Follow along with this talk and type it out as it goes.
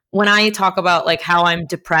when I talk about like how I'm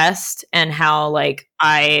depressed and how like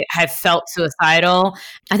I have felt suicidal,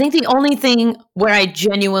 I think the only thing where I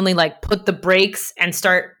genuinely like put the brakes and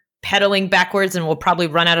start pedaling backwards and will probably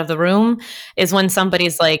run out of the room is when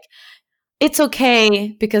somebody's like, it's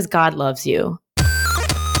okay because God loves you.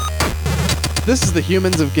 This is the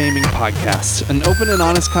Humans of Gaming podcast, an open and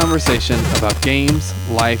honest conversation about games,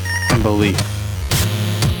 life, and belief.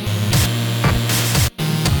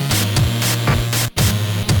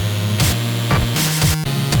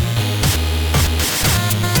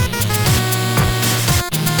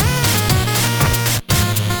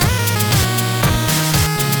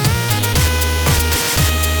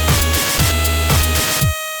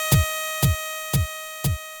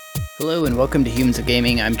 Hello and welcome to Humans of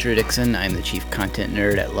Gaming. I'm Drew Dixon. I'm the chief content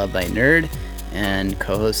nerd at Love Thy Nerd and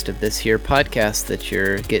co-host of this here podcast that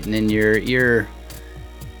you're getting in your ear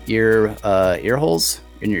holes.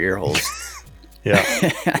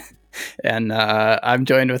 Yeah. And I'm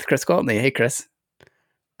joined with Chris Gwaltney. Hey, Chris.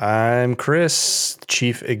 I'm Chris,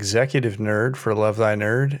 chief executive nerd for Love Thy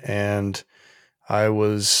Nerd, and I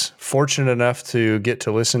was fortunate enough to get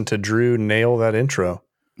to listen to Drew nail that intro.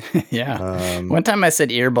 Yeah. One time I said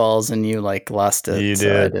earballs and you like lost it. You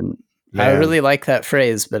so did. I really like that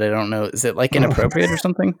phrase, but I don't know. Is it like inappropriate or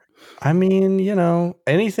something? I mean, you know,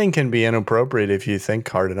 anything can be inappropriate if you think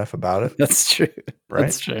hard enough about it. That's true. Right?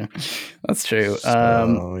 That's true.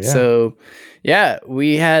 So, yeah,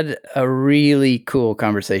 we had a really cool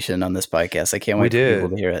conversation on this podcast. I can't wait for people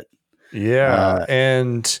to hear it. Yeah.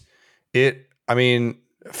 And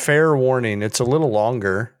fair warning, it's a little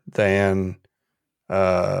longer than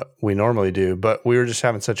we normally do, but we were just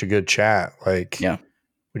having such a good chat.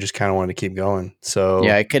 We just kind of wanted to keep going. So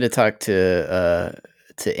yeah, I could have talked to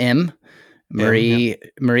Marie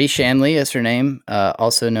Shanley is her name,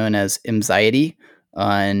 also known as Imziety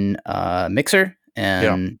on Mixer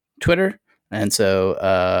and Twitter. And so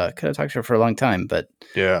could have talked to her for a long time, but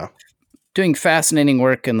doing fascinating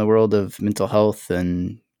work in the world of mental health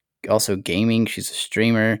and also gaming. She's a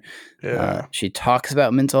streamer. She talks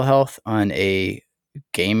about mental health on a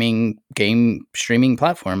game streaming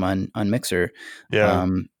platform on Mixer.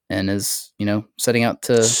 And is, setting out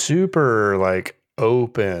to super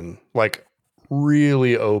open,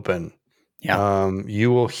 really open.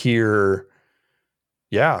 You will hear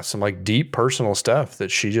some deep personal stuff that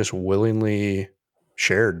she just willingly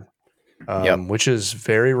shared, which is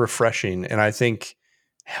very refreshing, and I think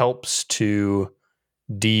helps to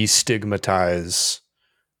destigmatize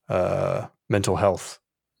mental health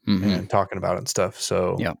and talking about it and stuff.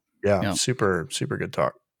 So super, super good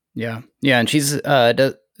talk. Yeah. And she's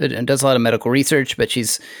does a lot of medical research, but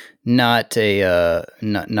she's not a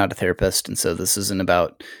therapist, and so this isn't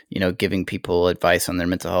about giving people advice on their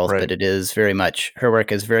mental health. But it is very much, her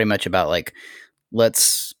work is very much about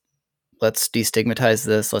let's destigmatize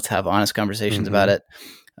this. Let's have honest conversations about it.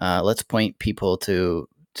 Let's point people to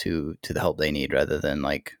the help they need, rather than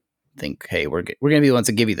think, hey, we're gonna be the ones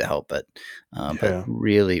to give you the help. But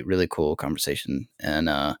really, really cool conversation. And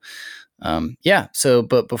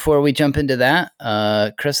but before we jump into that,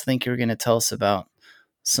 Chris, I think you were going to tell us about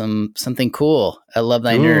something cool at Love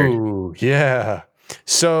Thy Nerd. Yeah.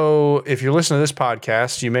 So if you're listening to this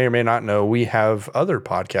podcast, you may or may not know we have other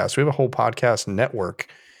podcasts. We have a whole podcast network,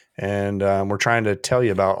 and we're trying to tell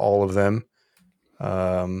you about all of them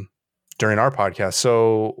during our podcast.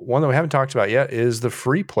 So one that we haven't talked about yet is the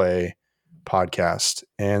Free Play podcast.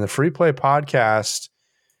 And the Free Play podcast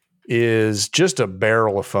is just a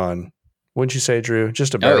barrel of fun. Wouldn't you say, Drew?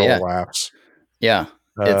 Just a barrel of laughs. Yeah.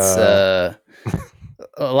 It's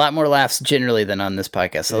a lot more laughs generally than on this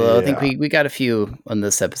podcast. Although I think we got a few on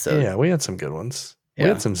this episode. Yeah, we had some good ones. We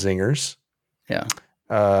had some zingers. Yeah.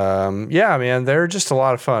 Man, they're just a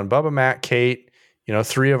lot of fun. Bubba, Matt, Kate,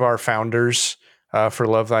 three of our founders for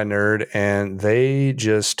Love Thy Nerd, and they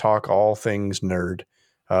just talk all things nerd.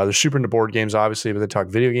 They're super into board games, obviously, but they talk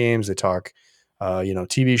video games. They talk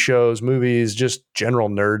TV shows, movies, just general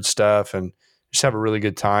nerd stuff, and just have a really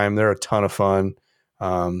good time. They're a ton of fun.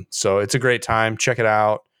 So it's a great time. Check it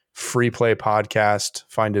out. Free Play podcast.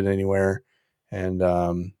 Find it anywhere.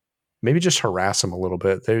 And maybe just harass them a little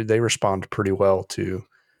bit. They respond pretty well to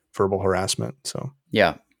verbal harassment. So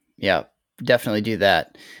yeah, definitely do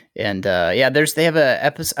that. And they have a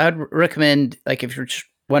episode. I'd recommend, if you're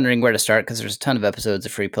wondering where to start, because there's a ton of episodes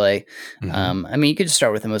of Free Play. You could just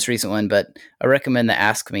start with the most recent one, but I recommend the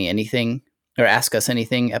Ask Me Anything or Ask Us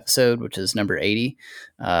Anything episode, which is number 80.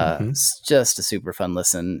 It's just a super fun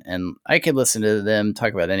listen, and I could listen to them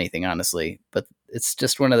talk about anything, honestly, but it's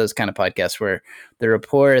just one of those kind of podcasts where the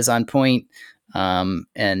rapport is on point, and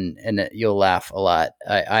you'll laugh a lot.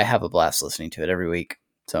 I have a blast listening to it every week.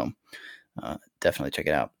 So definitely check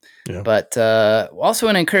it out. Yeah. But also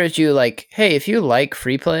want to encourage you, like, hey, if you like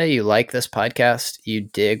free play, you like this podcast, you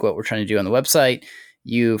dig what we're trying to do on the website,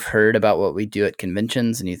 you've heard about what we do at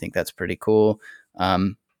conventions, and you think that's pretty cool,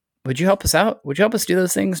 would you help us out? Would you help us do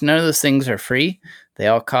those things? None of those things are free. They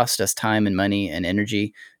all cost us time and money and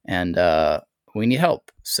energy, and we need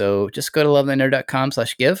help. So just go to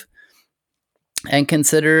lovethynerd.com/give and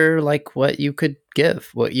consider like what you could give,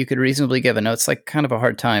 what you could reasonably give. I know it's like kind of a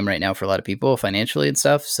hard time right now for a lot of people financially and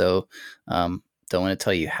stuff. So don't want to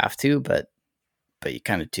tell you have to, but you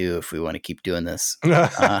kind of do if we want to keep doing this.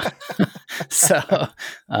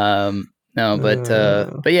 No,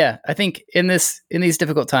 but yeah, I think in these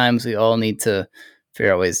difficult times, we all need to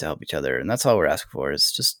figure out ways to help each other. And that's all we're asking for,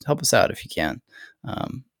 is just help us out if you can.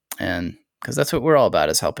 And because that's what we're all about,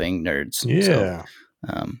 is helping nerds. Yeah.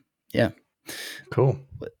 So, yeah. Cool.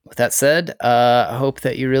 With that said, I hope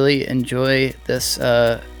that you really enjoy this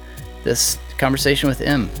conversation with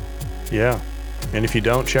Em. Yeah. And if you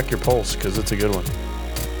don't, check your pulse, because it's a good one.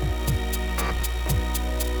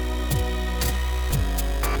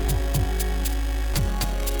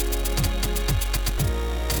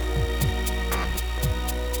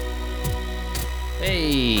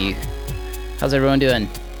 Hey, how's everyone doing?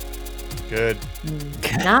 Good.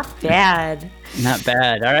 Not bad. Not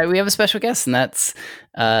bad. All right, we have a special guest, and that's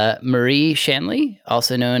Marie Shanley,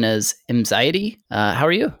 also known as Emxiety. How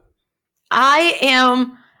are you? I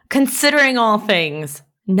am, considering all things,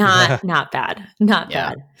 not bad. Not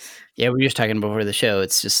bad. Yeah, we were just talking before the show.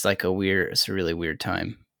 It's just like it's a really weird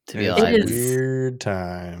time to be It's alive. a weird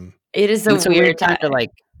time. It is a weird time to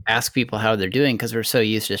like ask people how they're doing, because we're so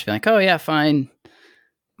used to just being like, oh yeah, fine.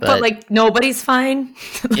 But like nobody's fine.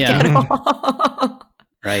 Yeah. At all.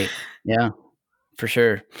 Right. Yeah, for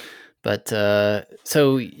sure. But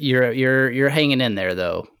so you're hanging in there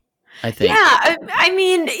though, I think. Yeah, I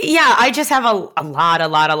mean, yeah, I just have a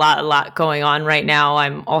lot going on right now.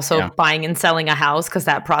 I'm also buying and selling a house, because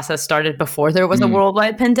that process started before there was a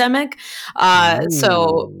worldwide pandemic.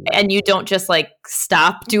 So, and you don't just like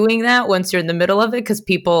stop doing that once you're in the middle of it, because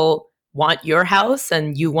people want your house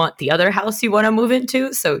and you want the other house you want to move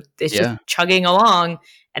into. So it's just chugging along,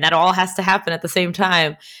 and that all has to happen at the same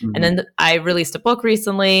time. Mm-hmm. And then I released a book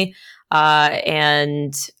recently,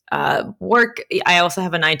 and work. I also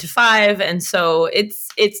have a 9-to-5. And so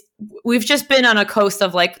we've just been on a coast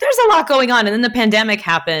of like, there's a lot going on. And then the pandemic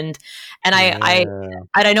happened. And I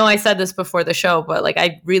know I said this before the show, but like,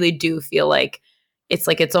 I really do feel like it's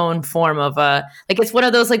like its own form of like, it's one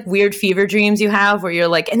of those like weird fever dreams you have where you're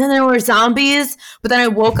like, and then there were zombies, but then I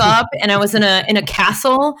woke up and I was in a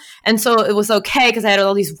castle. And so it was okay, because I had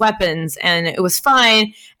all these weapons and it was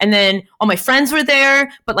fine. And then all my friends were there,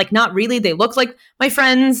 but like not really. They looked like my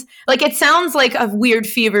friends. Like, it sounds like a weird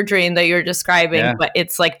fever dream that you're describing, but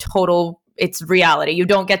it's like it's reality. You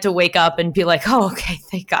don't get to wake up and be like, oh, okay,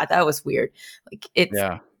 thank God, that was weird. Like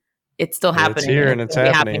it's still happening. It's here and it's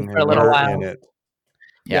happening for a little while.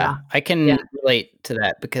 Yeah, I can relate to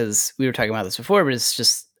that, because we were talking about this before, but it's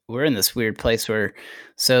just, we're in this weird place where,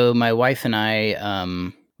 so my wife and I,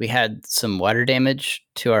 we had some water damage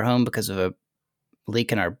to our home because of a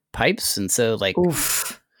leak in our pipes. And so like,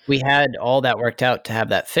 we had all that worked out to have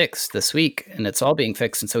that fixed this week, and it's all being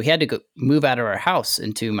fixed. And so we had to move out of our house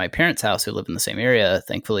into my parents' house, who live in the same area,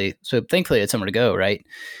 thankfully. So thankfully it's somewhere to go, right?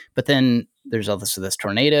 But then there's all this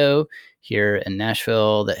tornado here in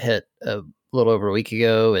Nashville that hit a little over a week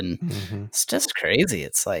ago, and it's just crazy.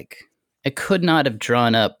 It's like, I could not have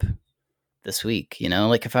drawn up this week,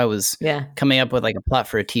 like if I was coming up with like a plot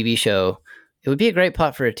for a TV show, it would be a great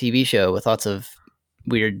plot for a TV show with lots of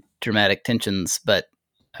weird dramatic tensions, but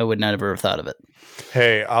I would not have ever thought of it.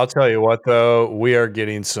 Hey, I'll tell you what though, we are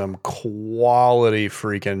getting some quality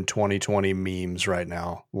freaking 2020 memes right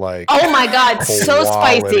now. Like, oh my God, so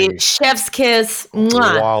spicy. Chef's kiss.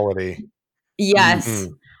 Mwah. Quality. Yes.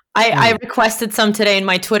 Mm-hmm. I requested some today in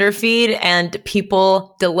my Twitter feed, and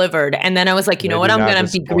people delivered. And then I was like, you know what? I'm going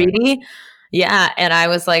to be greedy. Yeah. And I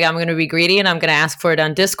was like, I'm going to be greedy, and I'm going to ask for it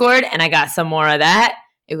on Discord. And I got some more of that.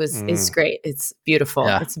 It's great. It's beautiful.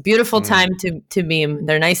 Yeah. It's a beautiful time to meme.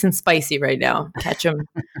 They're nice and spicy right now. Catch them,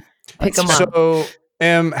 pick them up. So,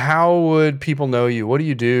 how would people know you? What do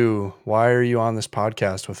you do? Why are you on this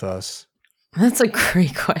podcast with us? That's a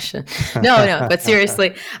great question. No, but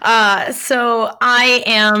seriously. So I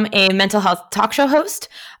am a mental health talk show host.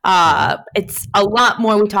 It's a lot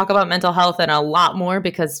more. We talk about mental health and a lot more,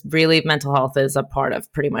 because really mental health is a part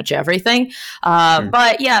of pretty much everything.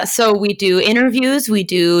 But yeah, so we do interviews, we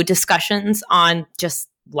do discussions on just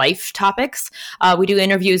life topics. We do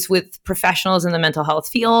interviews with professionals in the mental health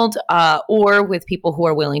field, or with people who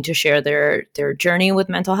are willing to share their journey with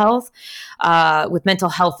mental health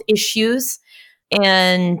issues.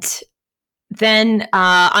 And then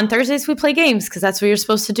on Thursdays we play games, because that's what you're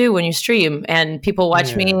supposed to do when you stream. And people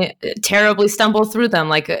watch me terribly stumble through them,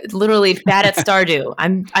 like literally bad at Stardew.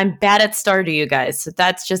 I'm bad at Stardew, you guys. So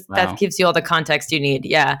that's just that gives you all the context you need.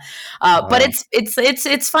 Yeah, but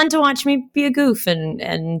it's fun to watch me be a goof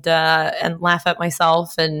and laugh at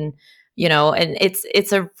myself, and and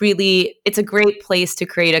it's a great place to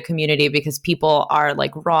create a community, because people are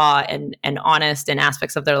like raw and honest in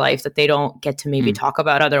aspects of their life that they don't get to maybe talk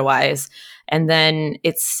about otherwise. And then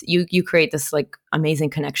it's you create this like amazing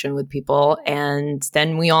connection with people, and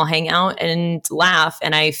then we all hang out and laugh.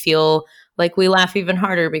 And I feel like we laugh even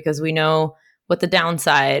harder because we know what the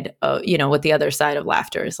downside, what the other side of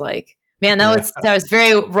laughter is like. Man, that was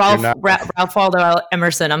very Ralph Waldo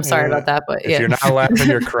Emerson. I'm sorry about that, but if you're not laughing,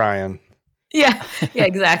 you're crying. Yeah,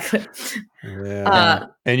 exactly.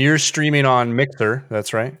 And you're streaming on Mixer,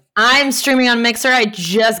 that's right? I'm streaming on Mixer. I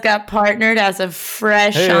just got partnered as of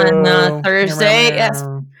fresh on Thursday. Yes,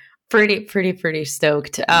 pretty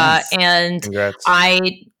stoked. Nice. And congrats.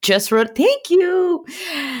 I just wrote, thank you.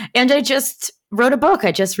 And I just wrote a book.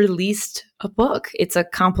 I just released a book. It's a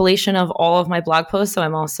compilation of all of my blog posts. So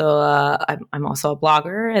I'm also a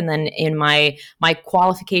blogger. And then in my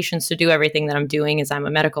qualifications to do everything that I'm doing is I'm a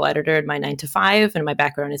medical editor at my 9-to-5, and my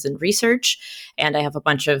background is in research. And I have a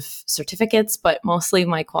bunch of certificates, but mostly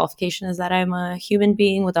my qualification is that I'm a human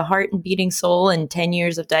being with a heart and beating soul and 10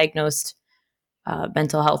 years of diagnosed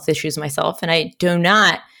mental health issues myself. And I do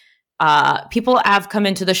not. People have come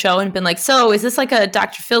into the show and been like, so is this like a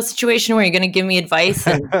Dr. Phil situation where you're going to give me advice?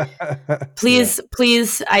 And please,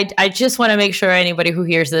 I just want to make sure anybody who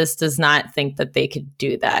hears this does not think that they could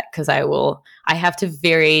do that. Cause I have to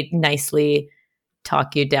very nicely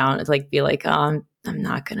talk you down. Like be like, I'm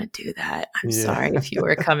not going to do that. I'm sorry if you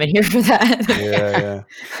were coming here for that.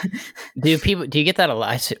 Do you get that a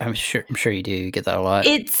lot? I'm sure you do. You get that a lot.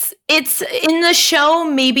 It's in the show,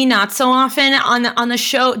 maybe not so often. On the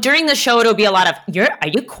show, during the show, it'll be a lot of, are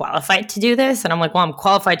you qualified to do this? And I'm like, well, I'm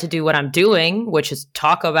qualified to do what I'm doing, which is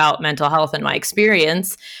talk about mental health and my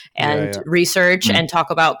experience and research and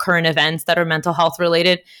talk about current events that are mental health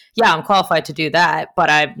related. Yeah, I'm qualified to do that,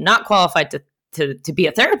 but I'm not qualified to be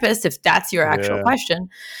a therapist, if that's your actual question.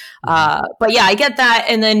 But yeah, I get that.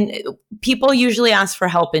 And then people usually ask for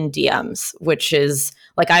help in DMs, which is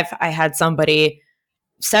like, I had somebody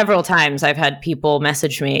several times, I've had people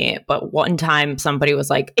message me, but one time somebody was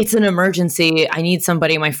like, it's an emergency. I need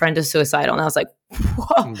somebody. My friend is suicidal. And I was like,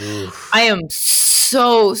 whoa, I am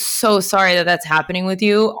so sorry that that's happening with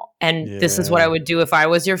you. And this is what I would do if I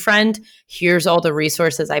was your friend. Here's all the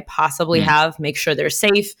resources I possibly have. Make sure they're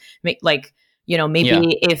safe.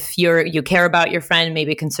 Maybe if you care about your friend,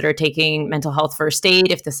 maybe consider taking mental health first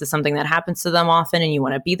aid if this is something that happens to them often and you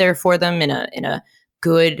want to be there for them in a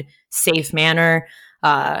good, safe manner.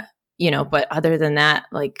 But other than that,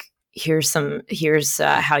 like here's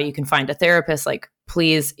how you can find a therapist. Like,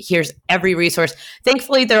 please, here's every resource.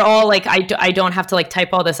 Thankfully, they're all like, I don't have to like type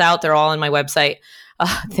all this out. They're all on my website.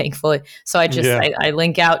 Thankfully. So I just, I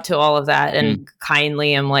link out to all of that and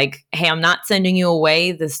kindly I'm like, hey, I'm not sending you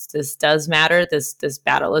away. This does matter. This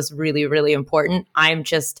battle is really, really important. I'm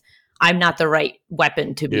not the right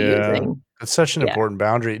weapon to be using. It's such an important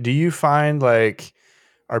boundary. Do you find like,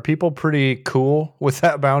 are people pretty cool with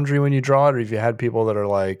that boundary when you draw it? Or have you had people that are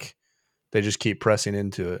like, they just keep pressing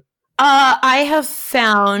into it? I have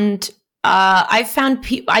found I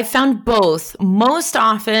found both. Most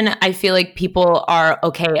often, I feel like people are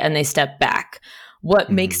okay and they step back.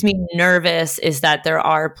 What makes me nervous is that there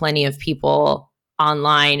are plenty of people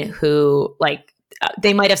online who like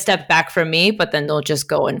they might have stepped back from me, but then they'll just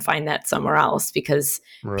go and find that somewhere else because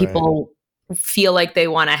people feel like they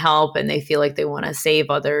want to help and they feel like they want to save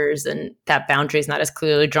others, and that boundary is not as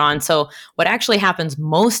clearly drawn. So what actually happens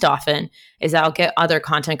most often is I'll get other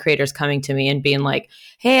content creators coming to me and being like,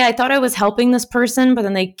 hey, I thought I was helping this person, but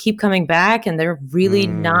then they keep coming back and they're really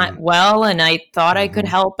not well. And I thought I could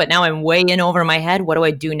help, but now I'm way in over my head. What do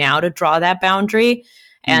I do now to draw that boundary?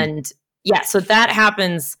 And so that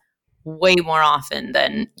happens way more often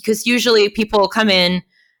than, because usually people come in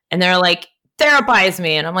and they're like, therapize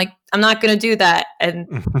me. And I'm like, I'm not going to do that. And,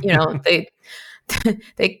 they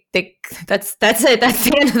that's it. That's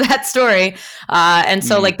the end of that story. And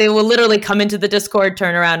so like, they will literally come into the Discord,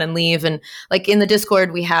 turn around and leave. And like in the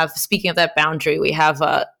Discord, we have, speaking of that boundary, we have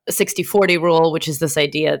a 60-40 rule, which is this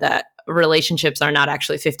idea that relationships are not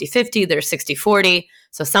actually 50-50, they're 60-40.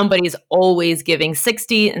 So somebody's always giving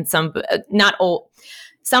 60 and some not all.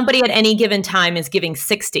 somebody at any given time is giving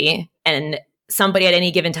 60 and somebody at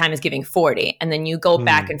any given time is giving 40. And then you go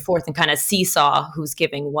back and forth and kind of seesaw who's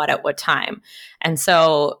giving what at what time. And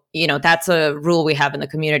so, that's a rule we have in the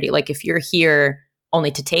community. Like if you're here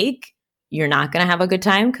only to take, you're not going to have a good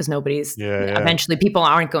time because eventually people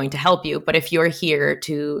aren't going to help you. But if you're here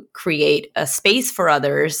to create a space for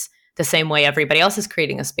others the same way everybody else is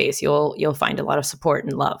creating a space, you'll find a lot of support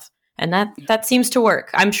and love. And that seems to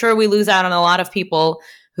work. I'm sure we lose out on a lot of people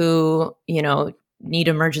who, need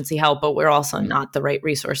emergency help, but we're also not the right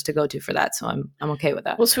resource to go to for that. So I'm okay with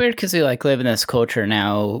that. Well, it's weird because we live in this culture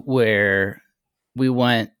now where we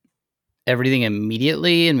want everything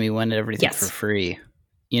immediately and we want everything for free,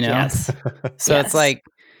 Yes. So it's like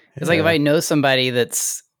if I know somebody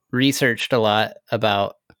that's researched a lot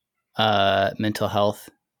about mental health,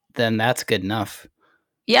 then that's good enough.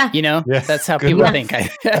 Yeah. That's how people think.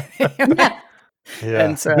 Yeah.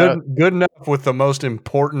 And so, good enough with the most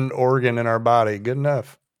important organ in our body. Good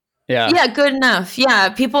enough. Yeah. Yeah, good enough. Yeah,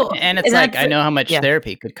 people. And it's I know how much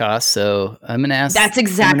therapy could cost, so I'm gonna ask. That's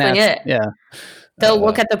exactly it. Yeah. They'll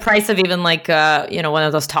look at the price of even like one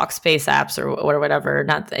of those Talkspace apps or whatever.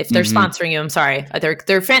 Not if they're sponsoring you. I'm sorry. They're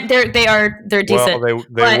decent. Well,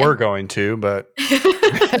 they were going to, but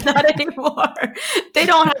not anymore. They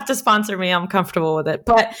don't have to sponsor me. I'm comfortable with it.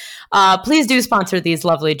 But please do sponsor these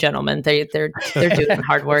lovely gentlemen. They're doing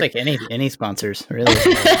hard work. Like any sponsors, really.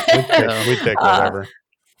 we take whatever.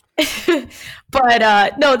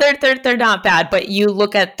 But no, they're not bad. But you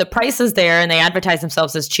look at the prices there, and they advertise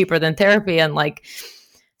themselves as cheaper than therapy, and like,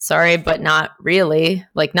 sorry, but not really.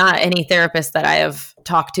 Like, not any therapist that I have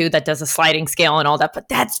talked to that does a sliding scale and all that. But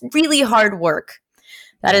that's really hard work.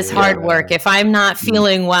 That is hard work. If I'm not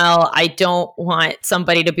feeling well, I don't want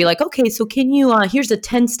somebody to be like, okay, so can you, here's a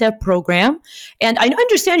 10-step program. And I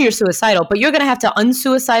understand you're suicidal, but you're going to have to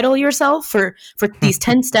unsuicidal yourself for these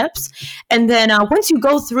 10 steps. And then once you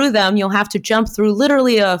go through them, you'll have to jump through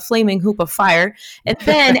literally a flaming hoop of fire. And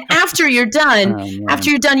then after you're done,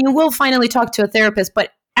 you will finally talk to a therapist.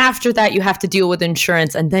 But after that, you have to deal with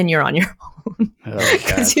insurance, and then you're on your own. And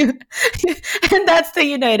that's the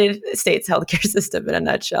United States healthcare system in a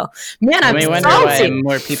nutshell. Man, I'm wonder why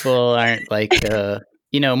more people aren't like,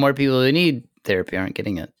 more people who need therapy aren't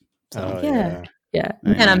getting it. So. Yeah.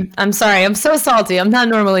 And I'm sorry. I'm so salty. I'm not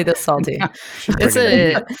normally this salty.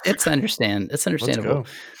 It's understandable.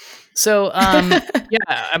 So,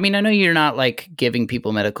 I mean, I know you're not like giving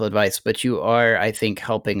people medical advice, but you are, I think,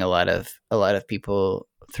 helping a lot of people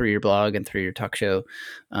through your blog and through your talk show.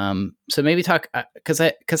 So maybe talk, because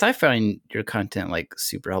I find your content like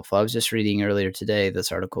super helpful. I was just reading earlier today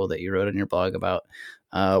this article that you wrote on your blog about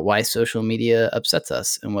why social media upsets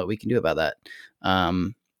us and what we can do about that.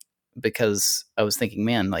 Because I was thinking,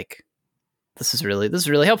 man, like this is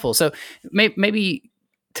really helpful. So maybe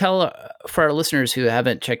tell for our listeners who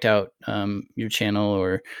haven't checked out your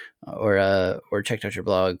channel or checked out your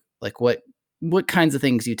blog, like what kinds of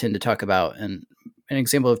things you tend to talk about, and an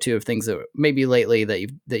example of two of things that maybe lately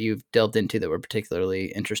that you've delved into that were particularly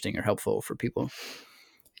interesting or helpful for people.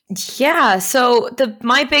 Yeah. So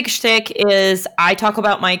my big shtick is I talk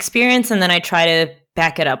about my experience and then I try to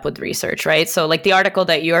back it up with research, right? So like the article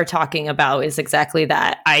that you're talking about is exactly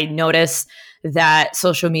that. I notice that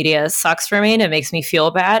social media sucks for me and it makes me feel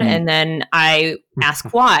bad. And then I ask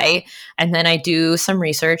why, and then I do some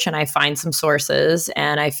research and I find some sources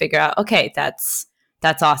and I figure out, okay, that's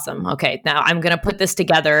awesome. Okay, now I'm going to put this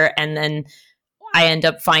together. And then I end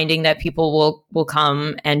up finding that people will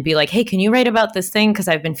come and be like, hey, can you write about this thing? Because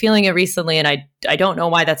I've been feeling it recently and I don't know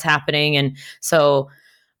why that's happening. And so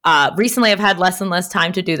recently I've had less and less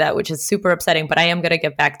time to do that, which is super upsetting, but I am going to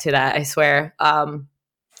get back to that, I swear.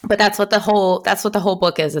 But that's what the whole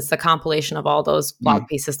book is. It's the compilation of all those blog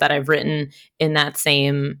pieces that I've written in that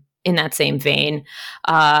same vein.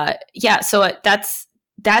 So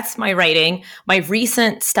that's my writing. My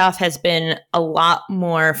recent stuff has been a lot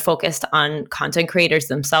more focused on content creators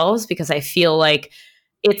themselves because I feel like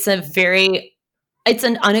it's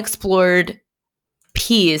an unexplored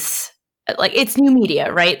piece. Like it's new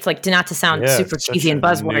media, right? It's like not to sound super cheesy and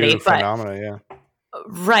buzzwordy, but phenomena,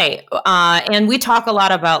 right. And we talk a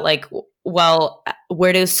lot about like, well,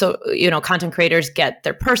 where do content creators get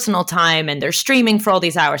their personal time and they're streaming for all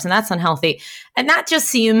these hours, and that's unhealthy. And that just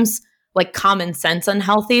seems like common sense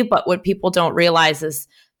unhealthy. But what people don't realize is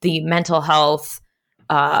the mental health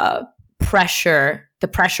pressure, the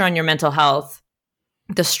pressure on your mental health,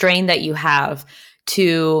 the strain that you have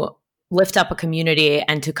to lift up a community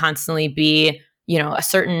and to constantly be, a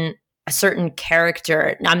certain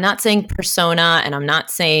character. I'm not saying persona and I'm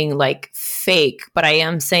not saying like fake, but I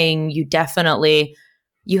am saying you definitely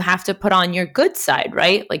you have to put on your good side,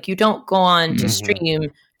 right? Like you don't go on to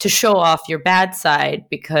stream to show off your bad side,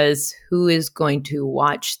 because who is going to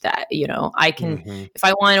watch that? You know, I can, if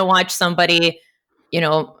I want to watch somebody, you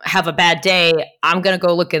know, have a bad day, I'm going to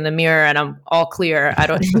go look in the mirror and I'm all clear. I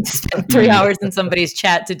don't need to spend 3 hours in somebody's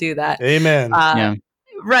chat to do that. Amen. Yeah.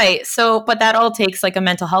 Right. So, but that all takes like a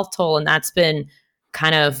mental health toll. And that's been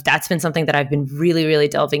something that I've been really, really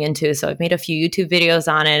delving into. So I've made a few YouTube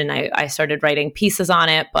videos on it, and I started writing pieces on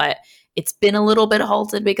it, but it's been a little bit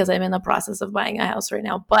halted because I'm in the process of buying a house right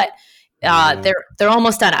now. But they're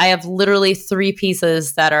almost done. I have literally 3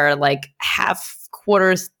 pieces that are like half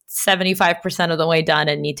quarters, 75% of the way done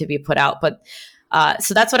and need to be put out. But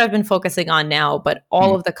so that's what I've been focusing on now. But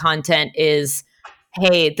all of the content is,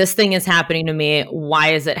 hey, this thing is happening to me.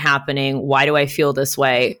 Why is it happening? Why do I feel this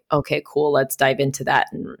way? Okay, cool. Let's dive into that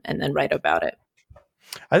and then write about it.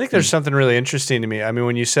 I think there's something really interesting to me. I mean,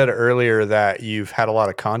 when you said earlier that you've had a lot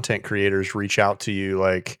of content creators reach out to you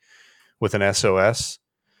like with an SOS,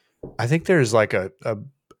 I think there's like an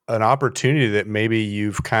opportunity that maybe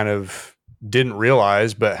you've kind of didn't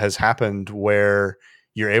realize, but has happened, where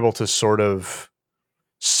you're able to sort of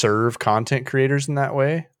serve content creators in that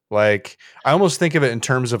way. Like, I almost think of it in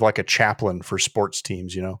terms of like a chaplain for sports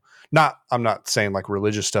teams, you know, I'm not saying like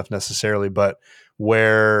religious stuff necessarily, but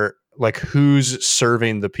where like who's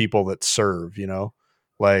serving the people that serve, you know,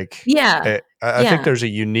 like, I think there's a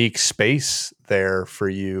unique space there for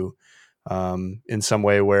you in some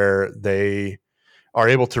way, where they are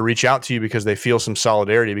able to reach out to you because they feel some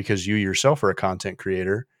solidarity because you yourself are a content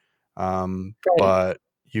creator. But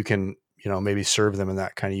you can, you know, maybe serve them in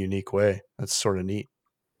that kind of unique way. That's sort of neat.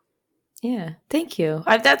 Yeah, thank you.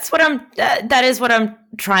 That is what I'm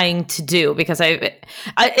trying to do, because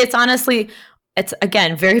it's honestly, it's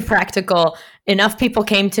again, very practical. Enough people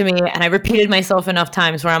came to me and I repeated myself enough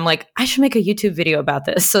times where I'm like, I should make a YouTube video about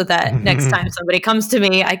this, so that next time somebody comes to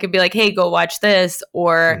me, I could be like, hey, go watch this,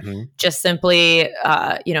 or just simply,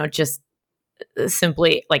 just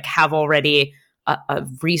simply like have already a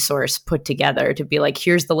resource put together to be like,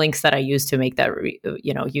 here's the links that I used to make that,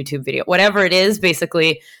 YouTube video, whatever it is,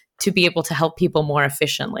 basically, to be able to help people more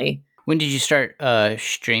efficiently. When did you start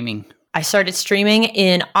streaming? I started streaming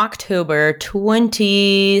in October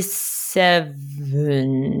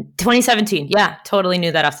 2017. Yeah, totally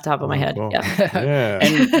knew that off the top of my head. Cool. Yeah.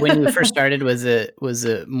 And when you first started, was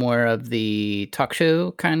it more of the talk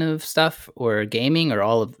show kind of stuff, or gaming, or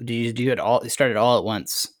all of? Did you do it all? Started all at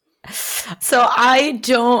once? So I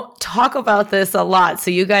don't talk about this a lot.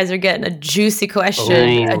 So you guys are getting a juicy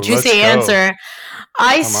question, a juicy answer.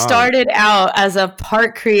 I started out as a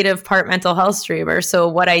part creative, part mental health streamer. So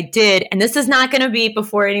what I did, and this is not going to be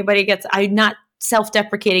before anybody gets, I'm not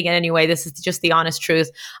self-deprecating in any way. This is just the honest truth.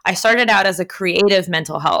 I started out as a creative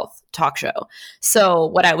mental health talk show. So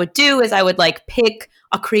what I would do is I would like pick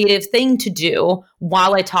a creative thing to do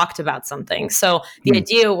while I talked about something. So the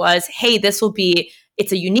idea was, hey,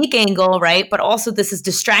 it's a unique angle, right? But also this is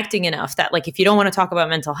distracting enough that like, if you don't want to talk about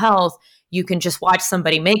mental health, you can just watch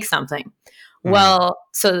somebody make something. Well,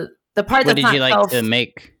 so the part what did you like to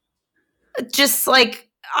make? Just like,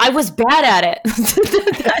 I was bad at it.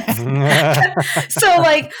 So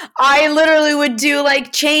like, I literally would do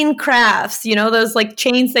like chain crafts, you know, those like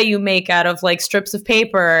chains that you make out of like strips of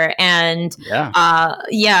paper. And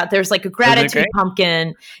there's like a gratitude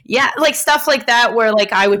pumpkin. Yeah. Like stuff like that, where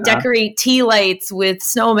like I would decorate tea lights with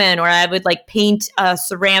snowmen, or I would like paint a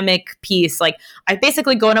ceramic piece. Like I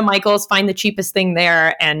basically go to Michael's, find the cheapest thing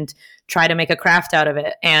there, and try to make a craft out of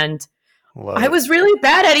it. And I was really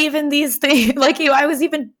bad at even these things. Like I was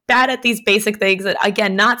even bad at these basic things that,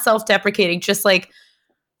 again, not self-deprecating, just like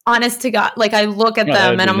honest to God. Like I look at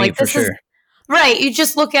them and I'm like, this is right. You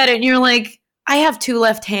just look at it and you're like, I have 2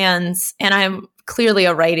 left hands and I'm clearly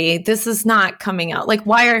a righty. This is not coming out. Like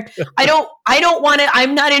I don't want it.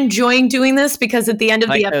 I'm not enjoying doing this, because at the end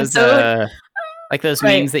of the episode, like those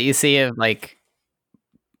memes that you see of like,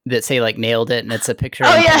 that say like nailed it, and it's a picture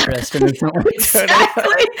of Pinterest. And it's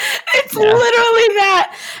exactly. It's literally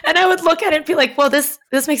that. And I would look at it and be like, well, this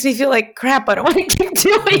makes me feel like crap. I don't want to keep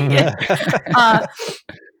doing it.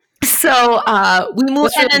 So we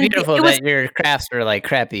moved. It's really beautiful that your crafts were like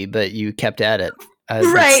crappy, but you kept at it.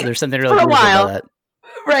 Right. There's something really for a beautiful while. about that.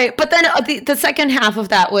 Right. But then the second half of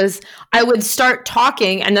that was I would start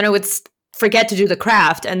talking, and then I would forget to do the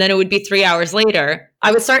craft, and then it would be 3 hours later.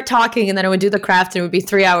 I would start talking, and then I would do the craft, and it would be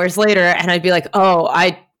 3 hours later, and I'd be like, oh,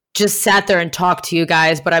 I just sat there and talked to you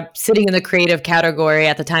guys, but I'm sitting in the creative category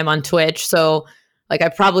at the time on Twitch, so like I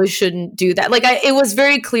probably shouldn't do that. Like it was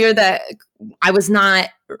very clear that I was not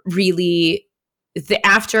really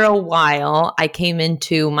after a while, I came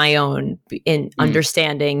into my own in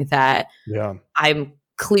understanding that I'm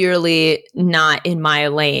clearly not in my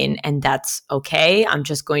lane, and that's okay. I'm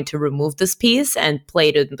just going to remove this piece and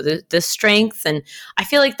play to this strength. And I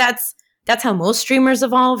feel like that's how most streamers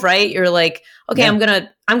evolve, right? You're like, okay, I'm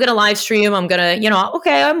gonna live stream. I'm gonna,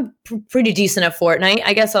 okay, I'm pretty decent at Fortnite.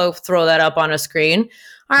 I guess I'll throw that up on a screen.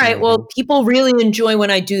 All right, well, people really enjoy when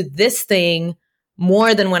I do this thing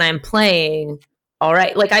more than when I'm playing. All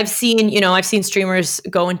right. Like I've seen streamers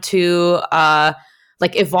go into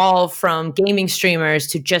like evolve from gaming streamers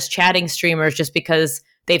to just chatting streamers just because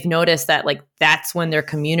they've noticed that like that's when their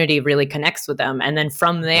community really connects with them. And then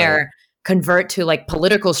from there convert to like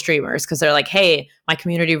political streamers because they're like, hey, my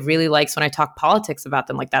community really likes when I talk politics about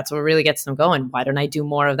them. Like that's what really gets them going. Why don't I do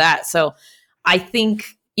more of that? So I think,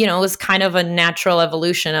 it was kind of a natural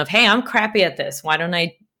evolution of, hey, I'm crappy at this. Why don't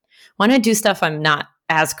I do stuff I'm not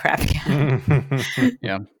as crappy at?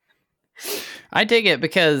 Yeah. I dig it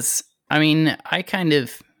because, I mean, I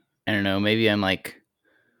don't know, maybe I'm like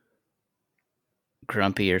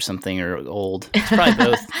grumpy or something or old. It's probably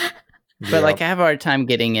both. But like I have a hard time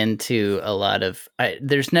getting into a lot of,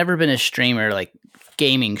 there's never been a streamer, like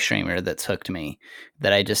gaming streamer that's hooked me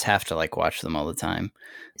that I just have to like watch them all the time.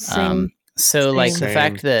 Same. Like the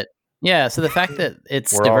fact that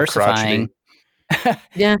it's diversifying,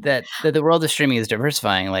 that the world of streaming is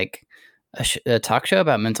diversifying, like a talk show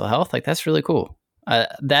about mental health, like that's really cool.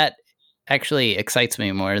 That actually excites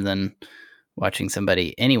me more than watching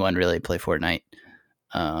anyone really play Fortnite.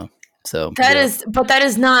 That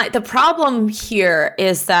is not the problem here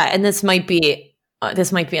is that, and this might be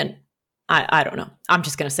I don't know. I'm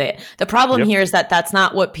just going to say it. The problem here is that that's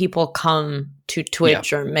not what people come to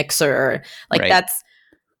Twitch or Mixer or like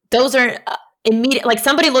those are immediate. Like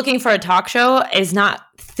somebody looking for a talk show is not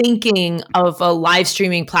thinking of a live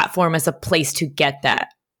streaming platform as a place to get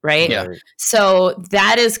that. Right. Yeah. So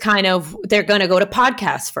that is kind of, they're going to go to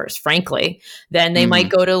podcasts first, frankly. Then they might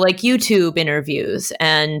go to like YouTube interviews.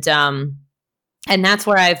 And that's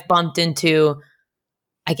where I've bumped into,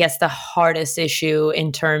 I guess, the hardest issue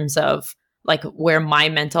in terms of like where my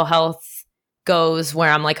mental health goes,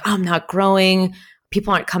 where I'm like, oh, I'm not growing.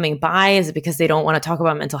 People aren't coming by. Is it because they don't want to talk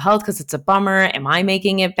about mental health because it's a bummer? Am I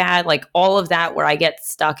making it bad? Like all of that where I get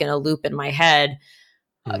stuck in a loop in my head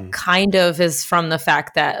kind of is from the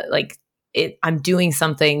fact that like I'm doing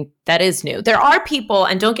something that is new. There are people,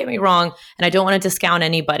 and don't get me wrong, and I don't want to discount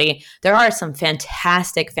anybody. There are some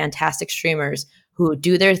fantastic, fantastic streamers who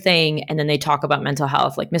do their thing and then they talk about mental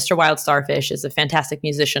health. Like Mr. Wild Starfish is a fantastic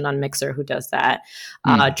musician on Mixer who does that.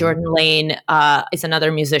 Jordan Lane is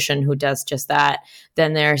another musician who does just that.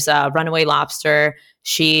 Then there's Runaway Lobster.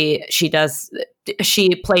 She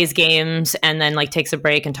plays games and then like takes a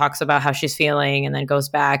break and talks about how she's feeling and then goes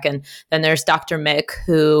back. And then there's Dr. Mick,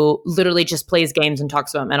 who literally just plays games and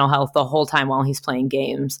talks about mental health the whole time while he's playing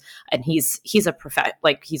games. And he's a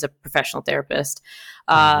professional therapist.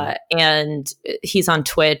 And he's on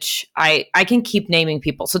Twitch. I can keep naming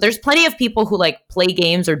people. So there's plenty of people who like play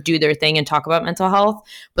games or do their thing and talk about mental health,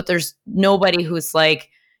 but there's nobody who's like,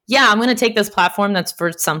 yeah, I'm going to take this platform that's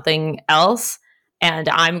for something else and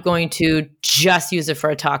I'm going to just use it for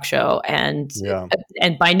a talk show. And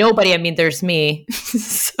by nobody, I mean, there's me.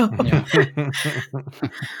 So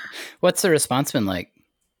what's the response been like?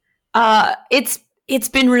 It's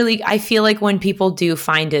been really, I feel like when people do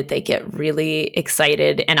find it, they get really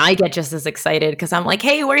excited and I get just as excited because I'm like,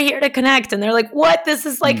 hey, we're here to connect. And they're like, what? This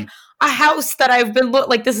is like a house that I've been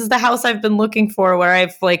this is the house I've been looking for where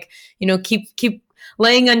I've like, keep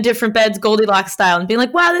laying on different beds, Goldilocks style, and being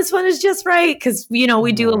like, wow, this one is just right. Cause we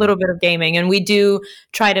do a little bit of gaming and we do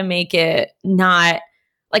try to make it not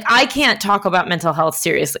like, I can't talk about mental health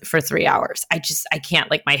seriously for 3 hours. I can't,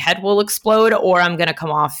 like my head will explode or I'm going to come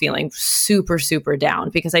off feeling super, super down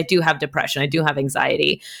because I do have depression. I do have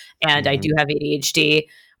anxiety and I do have ADHD,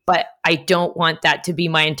 but I don't want that to be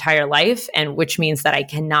my entire life. And which means that I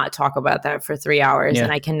cannot talk about that for 3 hours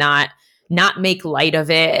and I cannot not make light of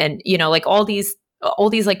it. And, like all these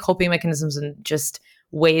like coping mechanisms and just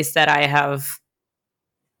ways that I have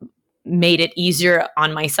made it easier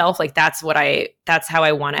on myself. Like that's how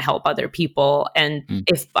I want to help other people. And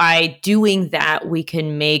if by doing that, we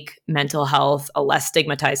can make mental health a less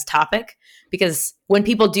stigmatized topic, because when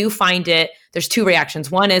people do find it, there's two reactions.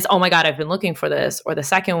 One is, oh my God, I've been looking for this. Or the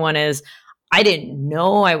second one is, I didn't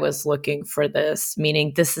know I was looking for this,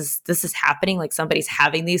 meaning this is happening. Like somebody's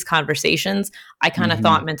having these conversations. I kind of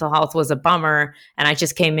thought mental health was a bummer. And I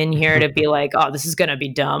just came in here to be like, oh, this is going to be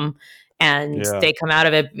dumb. And they come out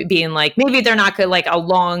of it being like, maybe they're not good, like a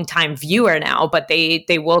long time viewer now, but they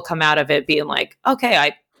will come out of it being like, okay,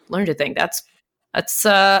 I learned a thing. That's that's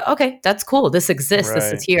okay, that's cool. This exists. This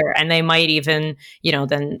is Right. here. And they might even,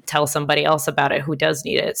 then tell somebody else about it who does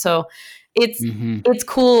need it. So it's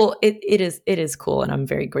cool. It is cool. And I'm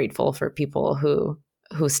very grateful for people who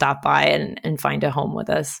stop by and find a home with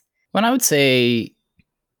us. Well, I would say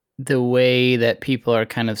the way that people are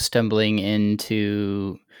kind of stumbling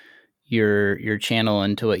into your channel,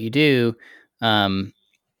 into what you do,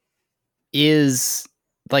 is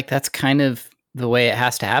like, that's kind of the way it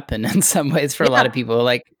has to happen in some ways for a lot of people.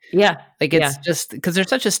 Like it's just because there's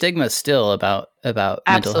such a stigma still about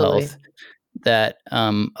mental health, that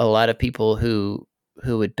a lot of people who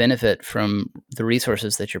would benefit from the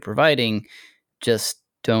resources that you're providing just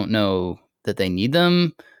don't know that they need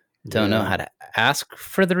them, don't know how to ask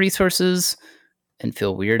for the resources, and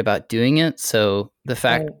feel weird about doing it. So the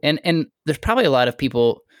fact, and there's probably a lot of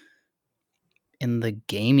people in the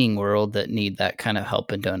gaming world that need that kind of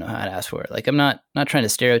help and don't know how to ask for it. Like, I'm not trying to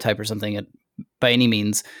stereotype or something by any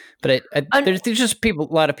means, but there's just a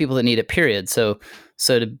lot of people that need it, period. So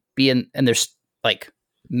to be in, and there's like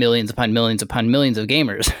millions upon millions upon millions of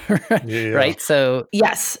gamers, right? So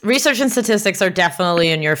yes, research and statistics are definitely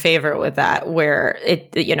in your favor with that, where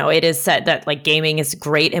it is said that like gaming is a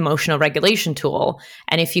great emotional regulation tool.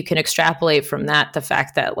 And if you can extrapolate from that, the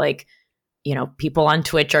fact that like, people on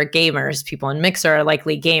Twitch are gamers, people on Mixer are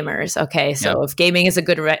likely gamers. Okay, so if gaming is a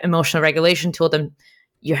good emotional regulation tool, then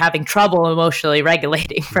you're having trouble emotionally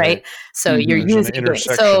regulating, right? So you're using it.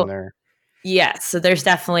 So there. Yeah, so there's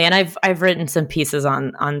definitely, and I've written some pieces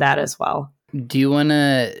on that as well. Do you want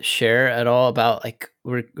to share at all about, like,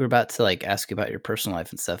 we're about to like ask you about your personal life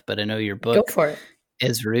and stuff, but I know your book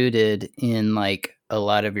is rooted in like a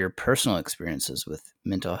lot of your personal experiences with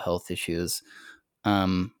mental health issues.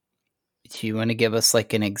 Do you want to give us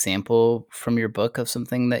like an example from your book of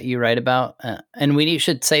something that you write about? And we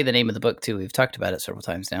should say the name of the book too. We've talked about it several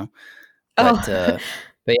times now. But yeah,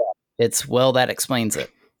 it's Well, That Explains It.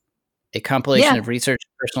 A compilation of research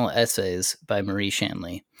personal essays by Marie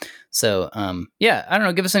Shanley. So, I don't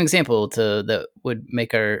know. Give us an example that would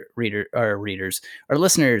make our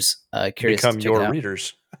listeners curious. Become your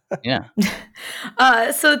readers. Yeah.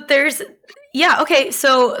 So there's, okay.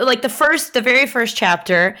 So like the very first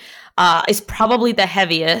chapter is probably the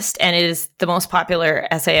heaviest, and it is the most popular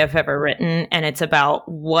essay I've ever written. And it's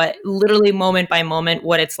about what, literally moment by moment,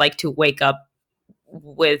 what it's like to wake up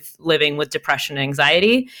with living with depression and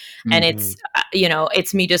anxiety. And it's,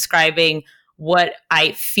 it's me describing what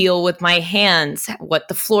I feel with my hands, what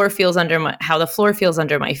the floor feels how the floor feels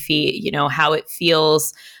under my feet, how it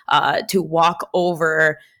feels to walk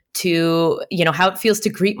over to, how it feels to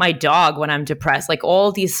greet my dog when I'm depressed, like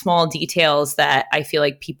all these small details that I feel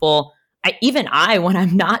like people, even when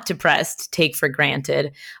I'm not depressed, take for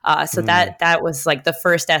granted. So that was like the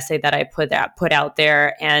first essay that I put out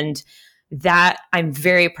there. And that I'm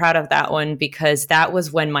very proud of that one, because that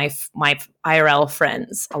was when my IRL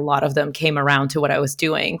friends, a lot of them came around to what I was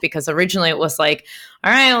doing, because originally it was like,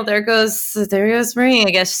 all right, well, there goes Marie.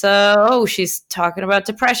 I guess, she's talking about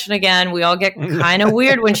depression again. We all get kind of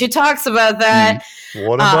weird when she talks about that.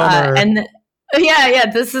 What a bummer. And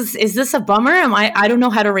is this a bummer? I don't know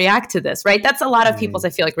how to react to this, right? That's a lot of people's,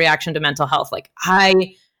 I feel like, reaction to mental health. Like,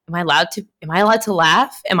 am I allowed to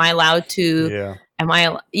laugh? Am I allowed to, am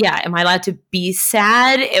I allowed to be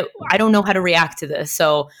sad? I don't know how to react to this.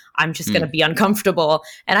 So I'm just going to be uncomfortable.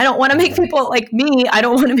 And I don't want to make people like me. I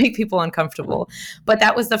don't want to make people uncomfortable. But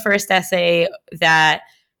that was the first essay that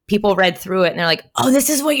people read through it and they're like, oh, this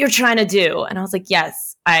is what you're trying to do. And I was like,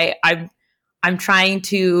 yes, I'm trying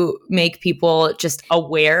to make people just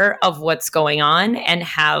aware of what's going on and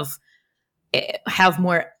have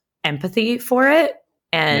more empathy for it.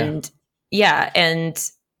 And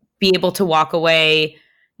and be able to walk away,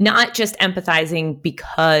 not just empathizing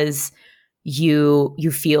because you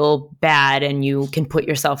feel bad and you can put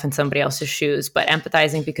yourself in somebody else's shoes, but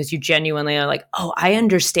empathizing because you genuinely are like, oh, I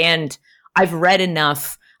understand. I've read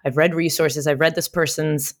enough. I've read resources. I've read this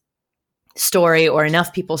person's story or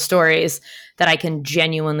enough people's stories that I can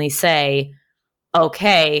genuinely say,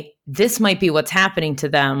 okay, this might be what's happening to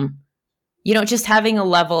them. Just having a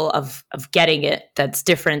level of getting it that's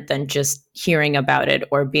different than just hearing about it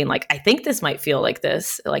or being like, I think this might feel like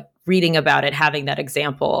this, like reading about it, having that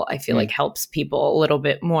example, I feel like helps people a little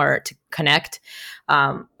bit more to connect.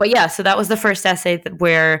 So that was the first essay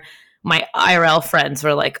where my IRL friends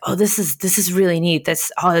were like, oh, this is really neat.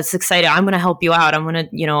 That's exciting. I'm going to help you out. I'm going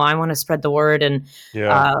to, I want to spread the word. And,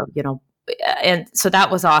 and so that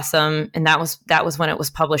was awesome. And that was when it was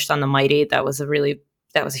published on the Mighty. That was a really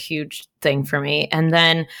that was a huge thing for me. And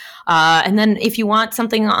then if you want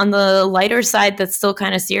something on the lighter side that's still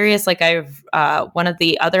kind of serious, like I've one of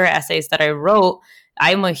the other essays that I wrote,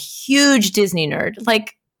 I'm a huge Disney nerd.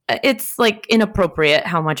 Like it's like inappropriate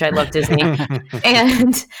how much I love Disney.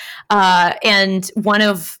 And one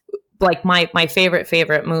of like my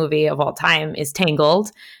favorite movie of all time is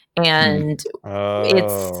Tangled. And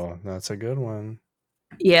that's a good one.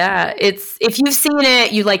 Yeah, it's if you've seen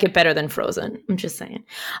it, you like it better than Frozen. I'm just saying.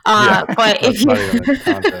 But if you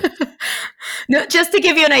no, just to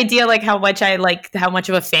give you an idea, like how much of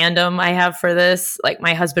a fandom I have for this. Like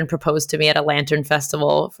my husband proposed to me at a lantern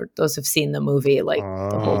festival. For those who've seen the movie, like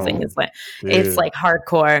the whole thing is like it's like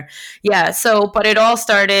hardcore. Yeah. So, but it all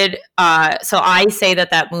started. So I say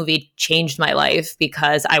that movie changed my life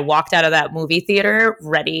because I walked out of that movie theater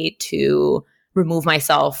ready to remove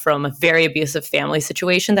myself from a very abusive family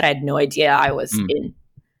situation that I had no idea I was in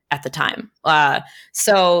at the time.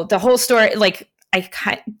 So the whole story, like,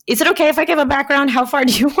 is it okay if I give a background? How far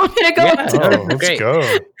do you want me to go? Let's go.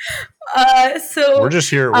 So we're just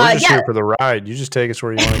here. We're just here for the ride. You just take us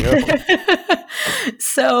where you want to go.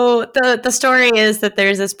 So the story is that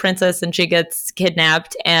there's this princess and she gets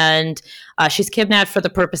kidnapped, and she's kidnapped for the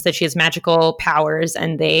purpose that she has magical powers,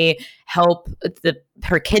 and they help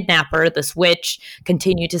her kidnapper, this witch,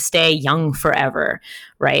 continue to stay young forever,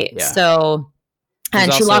 right? Yeah. So,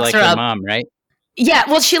 and she locks her up. Mom, right? Yeah,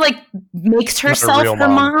 well, she like makes herself her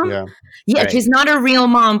mom. Yeah, right. She's not a real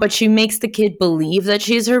mom, but she makes the kid believe that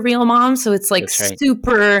she's her real mom. So it's like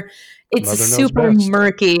super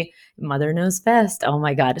murky. Mother knows best. Oh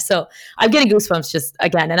my God. So I'm getting goosebumps just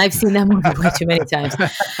again, and I've seen that movie way too many times.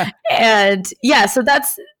 And yeah, so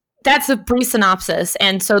that's a brief synopsis.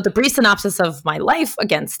 And so the brief synopsis of my life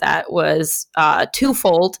against that was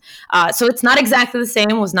twofold. So it's not exactly the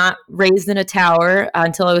same. Was not raised in a tower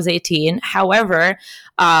until I was 18. However,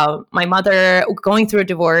 my mother going through a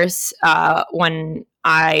divorce when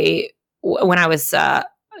I was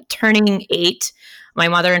turning 8. My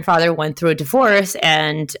mother and father went through a divorce,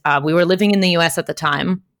 and we were living in the U.S. at the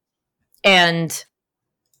time. And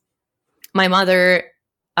my mother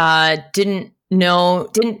didn't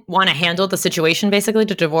want to handle the situation, basically,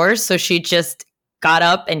 to divorce. So she just got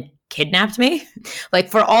up and kidnapped me. Like,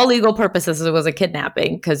 for all legal purposes, it was a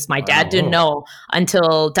kidnapping because my dad didn't know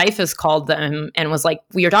until DYFS called them and was like,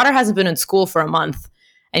 well, your daughter hasn't been in school for a month.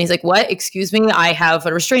 And he's like, what? Excuse me? I have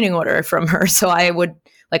a restraining order from her. So I would...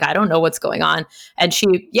 like, I don't know what's going on. And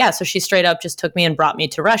so she straight up just took me and brought me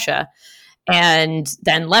to Russia and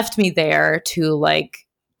then left me there to like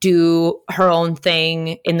do her own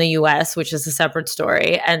thing in the US, which is a separate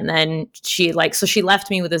story. And then she left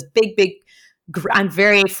me with this big, I'm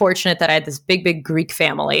very fortunate that I had this big Greek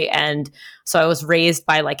family. And so I was raised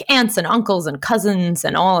by like aunts and uncles and cousins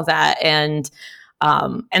and all of that. And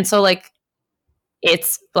so like,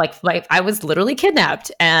 it's like I was literally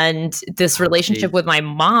kidnapped, and this relationship with my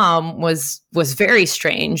mom was very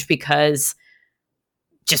strange because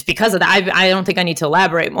of that. I don't think I need to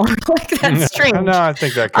elaborate more. Like, that's strange. No, I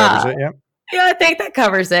think that covers it. Yeah. Yeah, I think that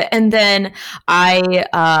covers it. And then I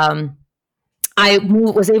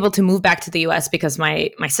was able to move back to the U.S. because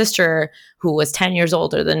my sister, who was 10 years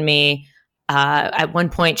older than me, at one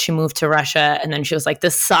point she moved to Russia, and then she was like,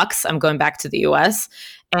 this sucks. I'm going back to the U.S.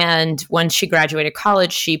 And when she graduated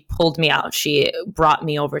college, she pulled me out. She brought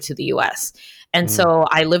me over to the U.S. And so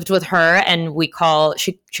I lived with her, and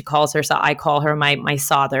she calls herself, I call her my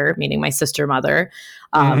sother, meaning my sister mother.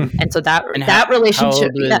 And so that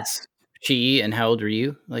relationship. How old was she, and how old were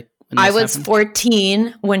you? Like, I was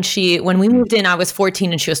 14 when we moved in. I was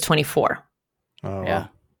 14 and she was 24. Oh, yeah.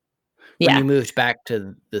 When you moved back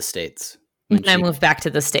to the States. I moved back to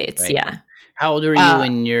the States. Right. Yeah. How old were you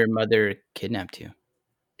when your mother kidnapped you?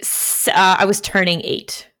 I was turning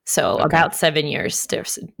 8, so about 7 years.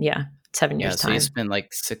 7 years time. So you spent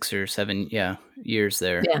like 6 or 7 years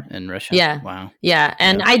there in Russia. Yeah. Wow. Yeah.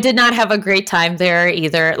 And I did not have a great time there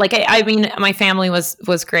either. Like, I mean, my family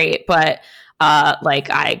was great, but like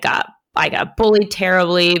I got bullied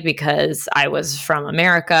terribly because I was from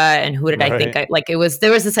America, and who did I think there was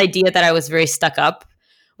this idea that I was very stuck up,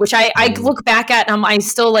 which I look back at and I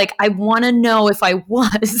still like, I want to know if I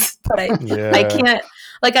was, but I can't.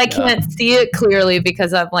 Like, I can't see it clearly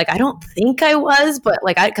because I'm like, I don't think I was, but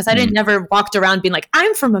like, because I didn't never walked around being like,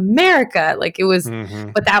 I'm from America. Like, it was,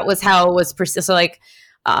 but that was how it was persistent. So like,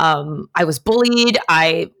 I was bullied.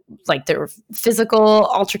 There were physical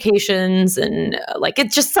altercations, and like,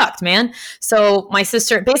 it just sucked, man. So my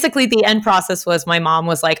sister, basically the end process was my mom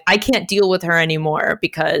was like, I can't deal with her anymore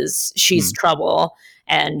because she's trouble.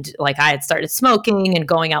 And like I had started smoking and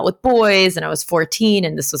going out with boys, and I was 14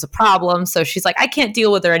 and this was a problem. So she's like, I can't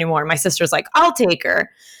deal with her anymore. My sister's like, I'll take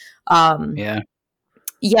her.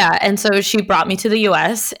 Yeah. And so she brought me to the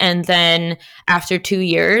US. And then after 2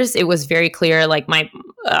 years, it was very clear, like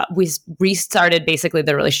we restarted basically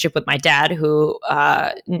the relationship with my dad, who,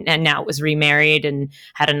 and now was remarried and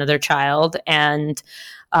had another child. And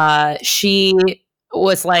she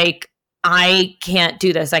was like, I can't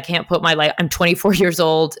do this. I can't put my life, I'm 24 years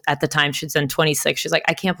old at the time. She's then 26. She's like,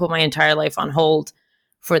 I can't put my entire life on hold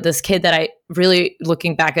for this kid that I really,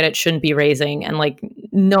 looking back at it, shouldn't be raising. And like,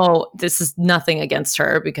 no, this is nothing against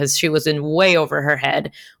her, because she was in way over her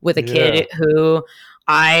head with a kid who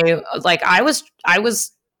I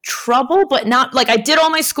was trouble, but not like, I did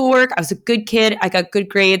all my schoolwork. I was a good kid. I got good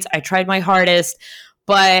grades. I tried my hardest,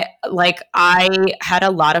 but like I had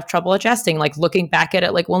a lot of trouble adjusting, like looking back at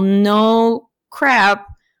it, like, well, no crap.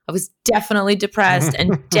 I was definitely depressed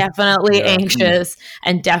and definitely anxious,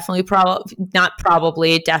 and definitely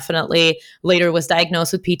definitely later was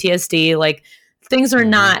diagnosed with PTSD. Like things are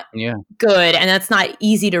not good, and that's not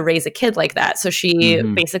easy to raise a kid like that. So she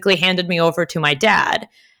basically handed me over to my dad,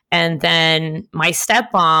 and then my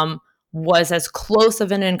stepmom was as close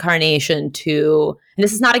of an incarnation to, and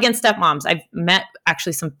this is not against stepmoms. I've met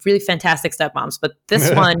actually some really fantastic stepmoms, but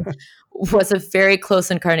this one was a very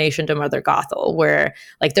close incarnation to Mother Gothel, where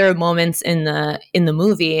like there are moments in the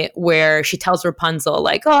movie where she tells Rapunzel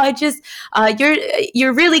like, oh, I just,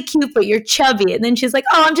 you're really cute, but you're chubby. And then she's like,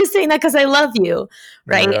 oh, I'm just saying that because I love you.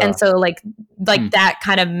 Right. Yeah. And so like that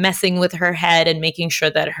kind of messing with her head and making sure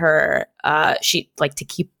that she like to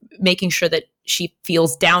keep making sure that she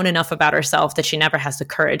feels down enough about herself that she never has the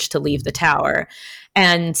courage to leave the tower.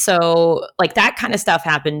 And so like that kind of stuff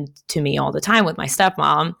happened to me all the time with my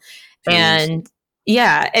stepmom. Jeez. And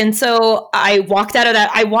yeah. And so I walked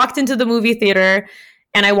into the movie theater,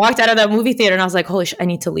 and I walked out of that movie theater and I was like, holy shit, I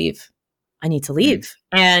need to leave.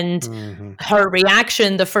 And her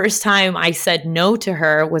reaction the first time I said no to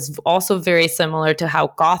her was also very similar to how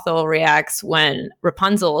Gothel reacts when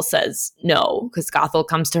Rapunzel says no, because Gothel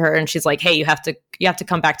comes to her and she's like, hey, you have to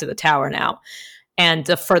come back to the tower now. And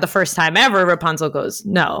for the first time ever, Rapunzel goes,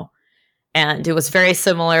 no. And it was very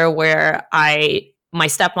similar where my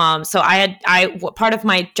stepmom, so part of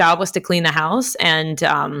my job was to clean the house. And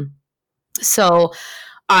so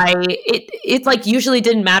it like usually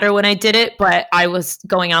didn't matter when I did it, but I was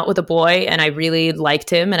going out with a boy and I really liked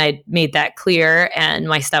him and I made that clear. And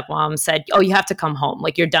my stepmom said, oh, you have to come home.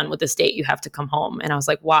 Like, you're done with this date. You have to come home. And I was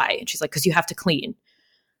like, why? And she's like, because you have to clean.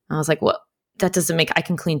 And I was like, well, that doesn't I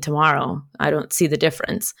can clean tomorrow. I don't see the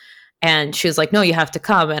difference. And she was like, no, you have to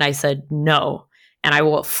come. And I said, no. And I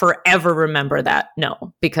will forever remember that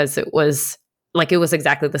no, because it was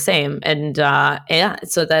exactly the same. And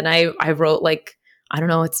so then I wrote like, I don't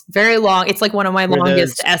know, it's very long. It's like one of my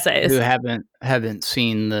longest essays. Who haven't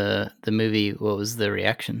seen the movie, what was the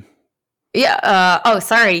reaction? Yeah.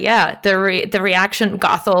 Sorry. Yeah. The reaction,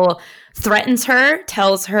 Gothel threatens her,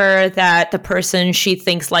 tells her that the person she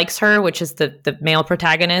thinks likes her, which is the male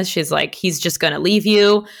protagonist, she's like, he's just going to leave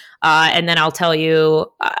you. And then I'll tell you,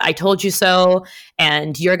 I told you so.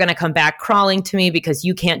 And you're going to come back crawling to me because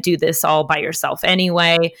you can't do this all by yourself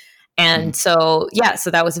anyway. And so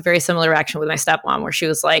that was a very similar reaction with my stepmom, where she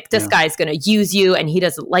was like, this guy's going to use you and he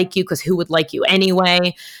doesn't like you because who would like you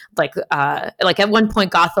anyway? Like at one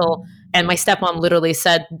point, Gothel and my stepmom literally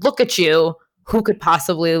said, look at you. Who could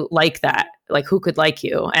possibly like that? Like, who could like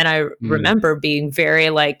you? And I remember being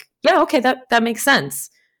very like, yeah, okay, that makes sense.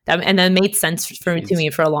 And that made sense to me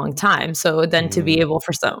for a long time. So then to be able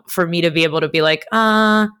for me to be able to be like,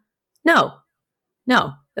 no,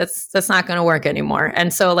 that's not going to work anymore.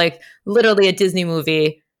 And so like literally a Disney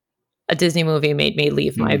movie made me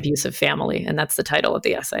leave my abusive family. And that's the title of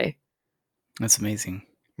the essay. That's amazing.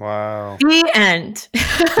 Wow. The end.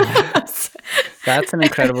 That's an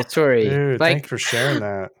incredible story. Dude, thanks for sharing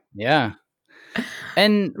that. Yeah.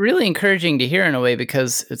 And really encouraging to hear in a way,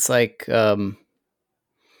 because it's like, I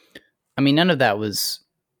mean, none of that was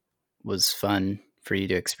fun for you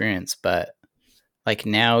to experience, but like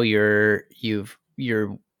now you're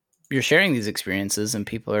sharing these experiences and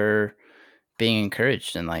people are being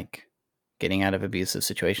encouraged and like getting out of abusive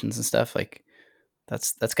situations and stuff. Like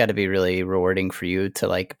that's got to be really rewarding for you to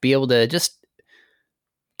like be able to just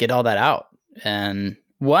get all that out, and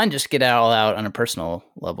just get it all out on a personal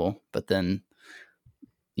level. But then,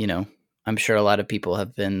 I'm sure a lot of people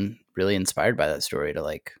have been really inspired by that story to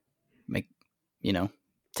like make,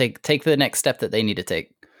 take the next step that they need to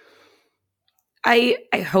take. I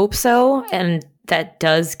hope so. And that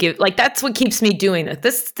does give, like, that's what keeps me doing it.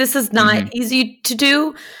 This is not easy to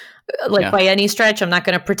do. like by any stretch. I'm not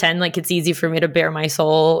going to pretend like it's easy for me to bare my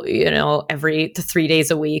soul, every 3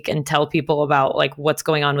 days a week and tell people about like what's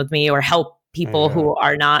going on with me or help people who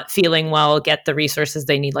are not feeling well get the resources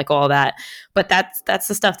they need, like all that. But that's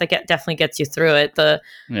the stuff that definitely gets you through it. The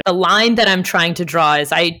line that I'm trying to draw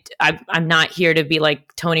is I'm not here to be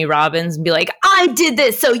like Tony Robbins and be like, I did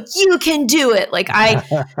this so you can do it. Like I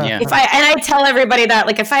tell everybody that,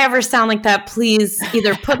 like, if I ever sound like that, please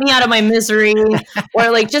either put me out of my misery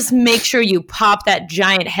or like just make sure you pop that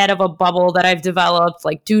giant head of a bubble that I've developed.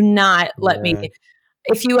 Like, do not let me.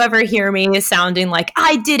 If you ever hear me sounding like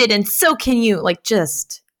I did it and so can you, like,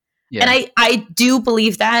 just, and I do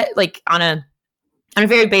believe that, like, on a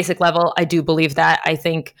very basic level, I do believe that. I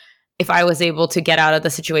think if I was able to get out of the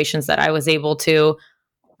situations that I was able to,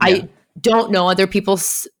 I don't know other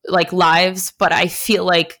people's like lives, but I feel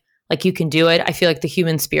like you can do it. I feel like the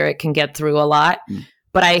human spirit can get through a lot,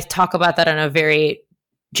 but I talk about that on a very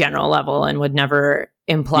general level and would never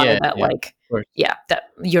imply that like, that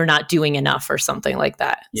you're not doing enough or something like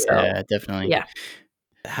that. Yeah, definitely. Yeah.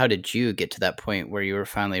 How did you get to that point where you were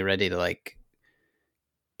finally ready to like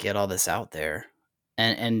get all this out there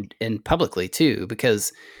and publicly too?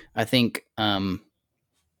 Because I think, a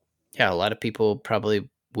lot of people probably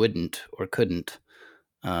wouldn't or couldn't.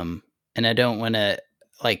 And I don't want to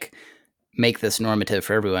like make this normative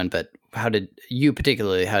for everyone, but how did you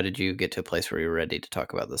get to a place where you were ready to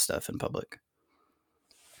talk about this stuff in public?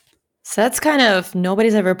 So that's kind of,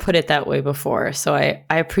 nobody's ever put it that way before. So I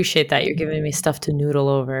appreciate that you're giving me stuff to noodle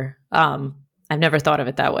over. I've never thought of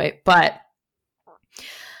it that way, but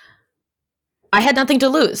I had nothing to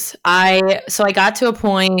lose. So I got to a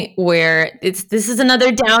point where this is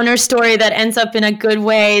another downer story that ends up in a good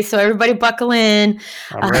way. So everybody buckle in.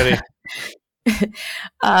 I'm ready.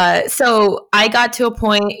 So I got to a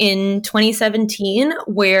point in 2017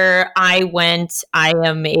 where I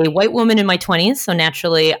am a white woman in my 20s. So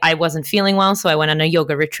naturally I wasn't feeling well. So I went on a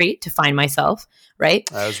yoga retreat to find myself, right?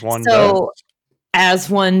 As one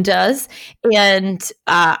does. And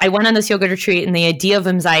I went on this yoga retreat and the idea of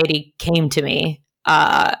anxiety came to me.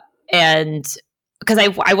 And because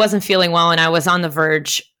I wasn't feeling well and I was on the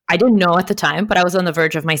verge, I didn't know at the time, but I was on the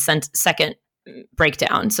verge of my second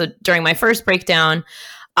breakdown. So during my first breakdown,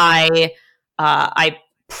 I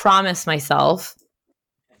promised myself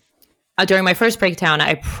during my first breakdown,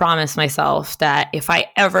 I promised myself that if I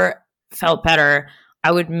ever felt better,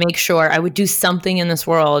 I would make sure I would do something in this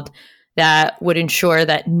world that would ensure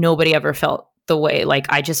that nobody ever felt the way. Like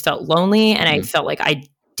I just felt lonely and I felt like I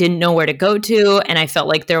didn't know where to go to. And I felt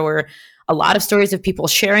like there were a lot of stories of people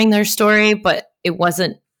sharing their story, but it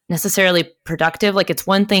wasn't necessarily productive. Like it's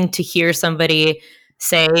one thing to hear somebody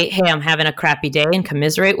say, hey, I'm having a crappy day and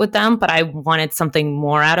commiserate with them, but I wanted something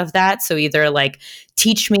more out of that. So either like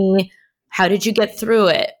teach me, how did you get through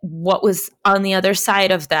it? What was on the other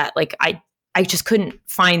side of that? Like I just couldn't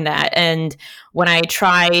find that. And when I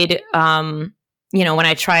tried,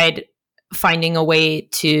 finding a way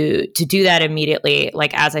to do that immediately,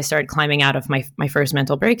 like as I started climbing out of my first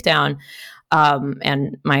mental breakdown,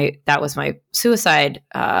 and that was my suicide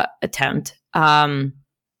attempt. When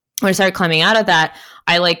I started climbing out of that,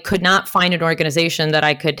 I like could not find an organization that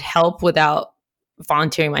I could help without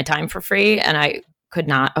volunteering my time for free, and I could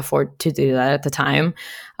not afford to do that at the time.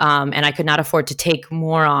 And I could not afford to take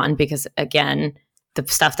more on because, again, the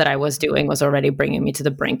stuff that I was doing was already bringing me to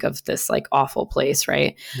the brink of this like awful place,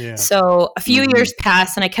 right? Yeah. So a few years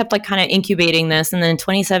passed, and I kept like kind of incubating this. And then in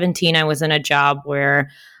 2017, I was in a job where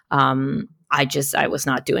I was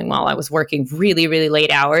not doing well. I was working really, really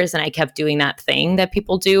late hours, and I kept doing that thing that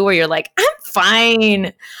people do where you're like, I'm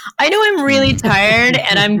fine. I know I'm really tired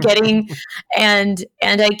and I'm getting, and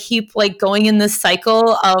I keep like going in this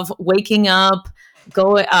cycle of waking up,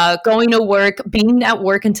 going to work, being at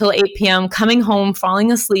work until 8 p.m., coming home,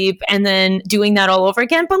 falling asleep, and then doing that all over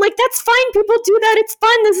again. But like, that's fine. People do that. It's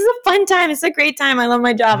fun. This is a fun time. It's a great time. I love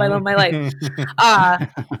my job. I love my life.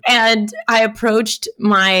 And I approached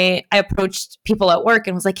people at work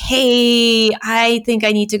and was like, hey, I think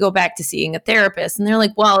I need to go back to seeing a therapist. And they're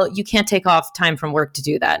like, well, you can't take off time from work to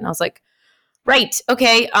do that. And I was like, right.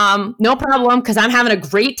 Okay. No problem. Cause I'm having a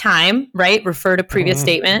great time, right? Refer to previous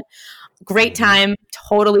statement. Great time.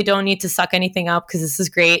 Totally don't need to suck anything up because this is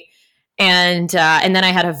great. And then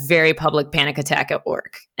I had a very public panic attack at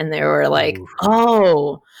work. And they were like,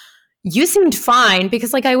 oh, you seemed fine,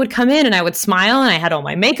 because like I would come in and I would smile and I had all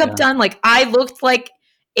my makeup done. Like I looked like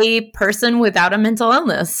a person without a mental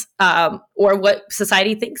illness, or what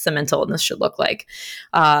society thinks a mental illness should look like.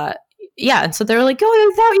 And so they were like, oh,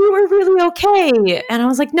 I thought you were really okay. And I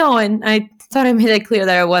was like, no. And I thought I made it clear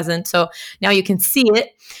that I wasn't. So now you can see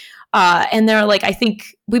it. And they're like, I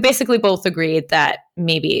think we basically both agreed that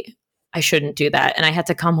maybe I shouldn't do that. And I had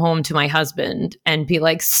to come home to my husband and be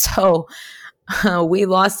like, so we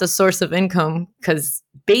lost a source of income because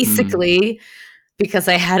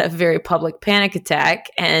I had a very public panic attack.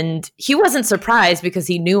 And he wasn't surprised because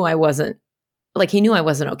he knew I wasn't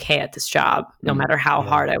okay at this job, no matter how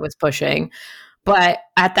hard I was pushing. But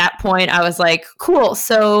at that point, I was like, cool.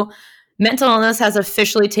 So mental illness has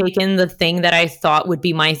officially taken the thing that I thought would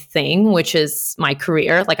be my thing, which is my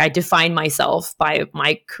career. Like I define myself by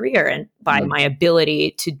my career and by my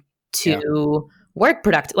ability to work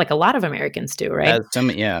productive, like a lot of Americans do, right?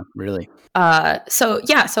 Really. So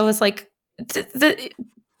I was like,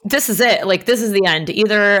 this is it. Like this is the end.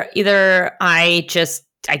 Either I just,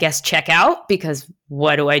 I guess, check out, because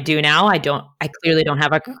what do I do now? I clearly don't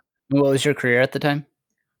have a. What was your career at the time?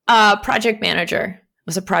 Project manager. I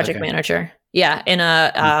was a project manager. Yeah. In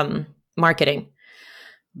a marketing.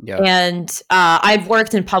 Yeah. And I've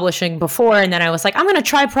worked in publishing before, and then I was like, I'm going to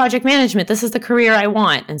try project management. This is the career I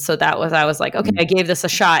want. And so I was like, okay, I gave this a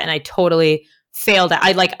shot, and I totally failed.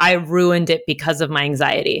 I ruined it because of my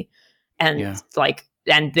anxiety, and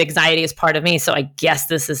and the anxiety is part of me. So I guess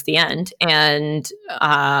this is the end. And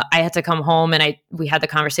I had to come home, and we had the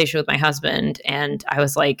conversation with my husband, and I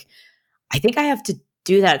was like, I think I have to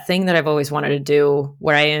do that thing that I've always wanted to do,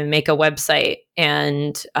 where I make a website,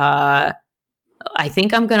 and I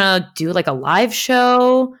think I'm gonna do like a live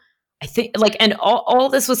show. I think and all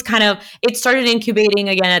this was kind of, it started incubating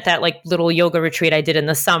again at that like little yoga retreat I did in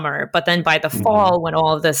the summer. But then by the fall, when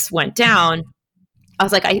all of this went down, I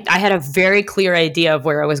was like, I had a very clear idea of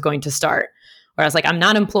where I was going to start, where I was like, I'm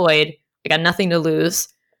not employed. I got nothing to lose.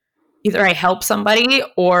 Either I help somebody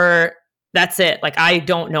or that's it. Like, I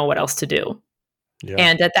don't know what else to do. Yeah.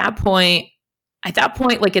 And at that point,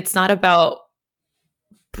 like, it's not about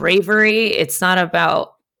bravery. It's not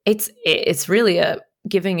about, it's really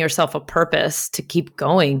giving yourself a purpose to keep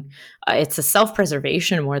going. It's a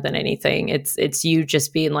self-preservation more than anything. It's you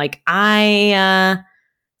just being like,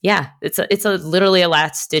 it's literally a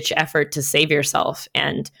last ditch effort to save yourself.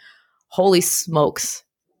 And holy smokes,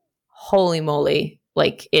 holy moly,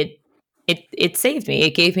 like it saved me.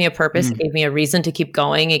 It gave me a purpose. It gave me a reason to keep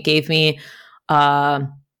going. It gave me, I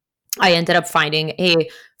ended up finding a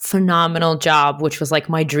phenomenal job, which was like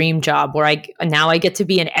my dream job, where I get to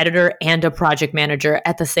be an editor and a project manager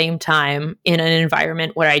at the same time in an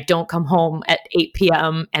environment where I don't come home at 8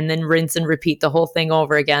 p.m. and then rinse and repeat the whole thing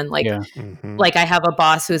over again. Like, like I have a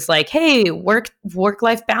boss who's like, hey,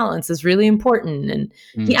 work-life balance is really important. And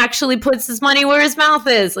he actually puts his money where his mouth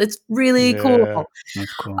is. It's really cool.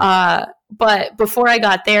 That's cool. But before I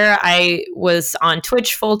got there, I was on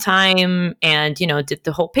Twitch full time and, did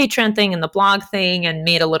the whole Patreon thing and the blog thing and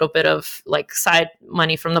made a little bit of like side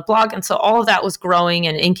money from the blog. And so all of that was growing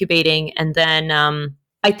and incubating. And then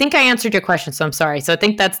I think I answered your question, so I'm sorry. So I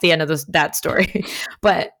think that's the end of that story.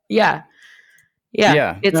 But it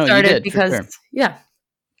started because,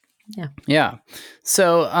 Yeah.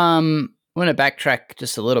 So I'm going to backtrack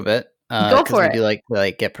just a little bit. Go for it. We do like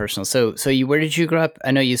to get personal. So where did you grow up?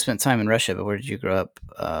 I know you spent time in Russia, but where did you grow up?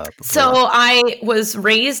 So I was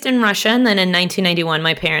raised in Russia, and then in 1991,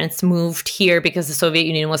 my parents moved here because the Soviet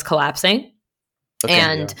Union was collapsing.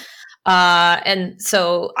 Okay, and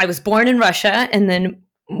so I was born in Russia, and then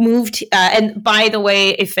moved. And by the way,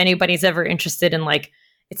 if anybody's ever interested in like,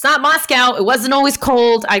 it's not Moscow. It wasn't always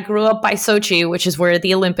cold. I grew up by Sochi, which is where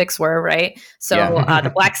the Olympics were, right? So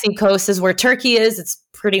the Black Sea coast is where Turkey is. It's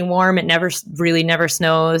pretty warm. It never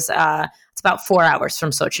snows. It's about 4 hours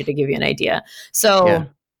from Sochi, to give you an idea. So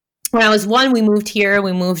when I was 1, we moved here.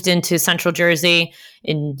 We moved into Central Jersey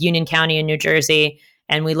in Union County in New Jersey,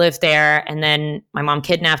 and we lived there. And then my mom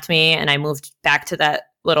kidnapped me, and I moved back to that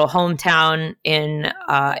little hometown in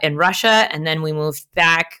Russia, and then we moved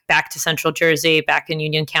back to Central Jersey, back in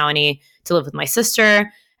Union County to live with my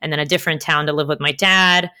sister, and then a different town to live with my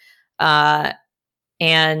dad. So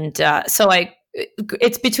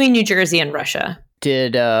it's between New Jersey and Russia.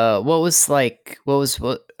 Did I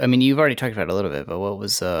mean, you've already talked about it a little bit, but what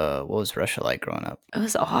was Russia like growing up? It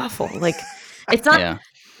was awful. Like, it's not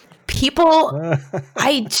people.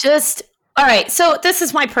 All right, so this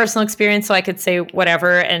is my personal experience, so I could say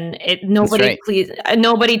whatever, and nobody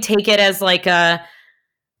take it as like as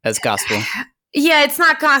gospel. Yeah, it's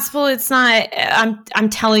not gospel. It's not. I'm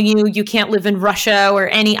telling you, you can't live in Russia or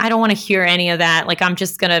any. I don't want to hear any of that. Like, I'm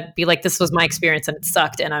just gonna be like, this was my experience and it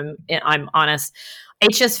sucked, and I'm honest.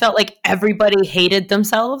 It just felt like everybody hated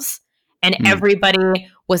themselves and everybody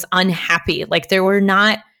was unhappy. Like there were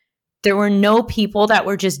no people that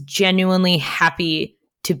were just genuinely happy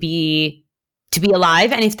to be to be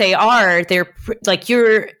alive. And if they are, they're like,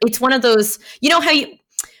 it's one of those, you know how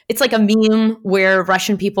it's like a meme where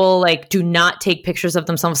Russian people like do not take pictures of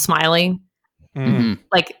themselves smiling. Mm-hmm.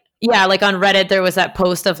 Like, yeah, like on Reddit, there was that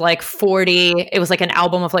post of like 40, it was like an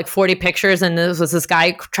album of like 40 pictures. And this was this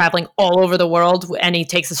guy traveling all over the world. And he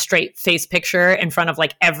takes a straight face picture in front of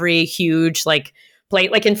like every huge like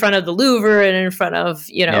plate, like in front of the Louvre and in front of,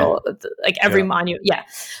 you know, like every monument. Yeah.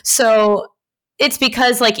 So it's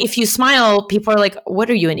because like, if you smile, people are like, what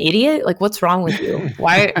are you, an idiot? Like, what's wrong with you?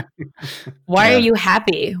 Why are you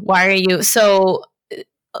happy? Why are you? So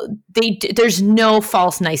there's no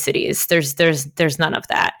false niceties. There's none of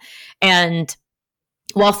that. And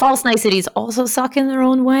while false niceties also suck in their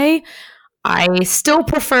own way, I still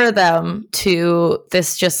prefer them to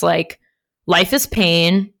this just like, life is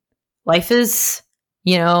pain. Life is,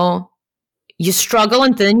 you know, you struggle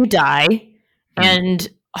and then you die. And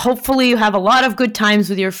hopefully you have a lot of good times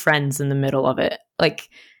with your friends in the middle of it. Like,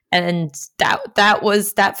 and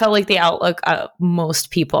that felt like the outlook of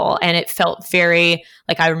most people. And it felt very,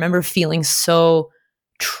 like, I remember feeling so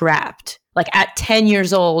trapped. Like at 10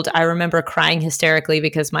 years old, I remember crying hysterically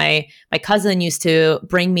because my cousin used to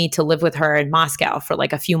bring me to live with her in Moscow for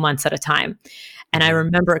like a few months at a time. And I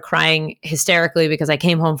remember crying hysterically because I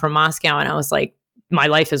came home from Moscow and I was like, my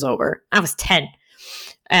life is over. I was 10.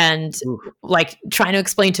 And like trying to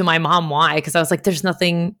explain to my mom why, because I was like, there's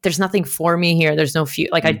nothing for me here. There's no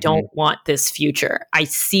future. Like, I don't want this future. I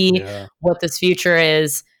see what this future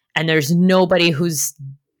is. And there's nobody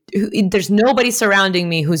there's nobody surrounding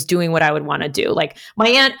me who's doing what I would want to do. Like my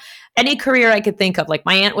aunt, any career I could think of, like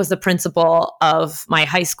my aunt was the principal of my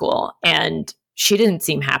high school and she didn't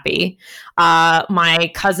seem happy. My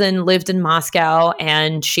cousin lived in Moscow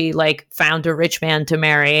and she like found a rich man to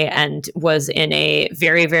marry and was in a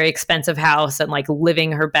very, very expensive house and like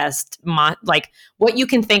living her best, like what you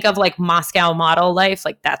can think of like Moscow model life.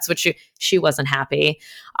 Like that's what she wasn't happy.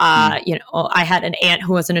 You know, I had an aunt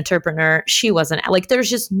who was an entrepreneur. She wasn't like, there's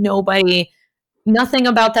just nothing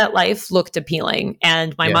about that life looked appealing.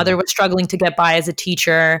 And my mother was struggling to get by as a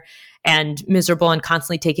teacher and miserable and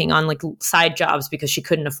constantly taking on like side jobs because she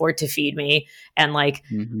couldn't afford to feed me. And like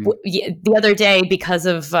the other day, because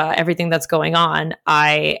of everything that's going on,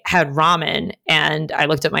 I had ramen and I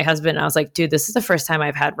looked at my husband and I was like, dude, this is the first time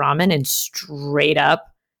I've had ramen in straight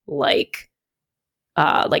up like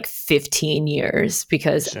 15 years,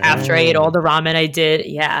 because after I ate all the ramen I did,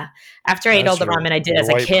 after I ate all the ramen I did as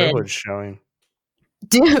a kid. Showing.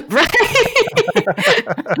 Dude, right?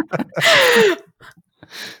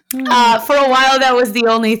 For a while, that was the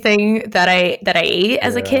only thing that I ate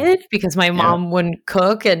as a kid because my mom wouldn't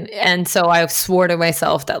cook, and so I swore to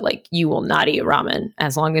myself that like you will not eat ramen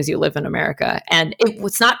as long as you live in America. And it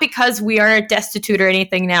was not because we are destitute or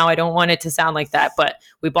anything now. I don't want it to sound like that, but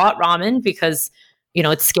we bought ramen because you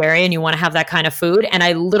know it's scary and you want to have that kind of food. And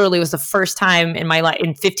I literally was the first time in my life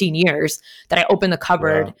in 15 years that I opened the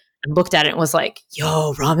cupboard. Yeah. And looked at it and was like,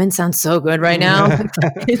 yo, ramen sounds so good right now. Like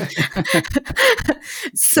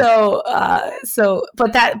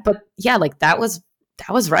that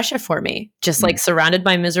was Russia for me. Just like surrounded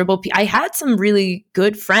by miserable people. I had some really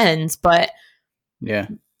good friends, but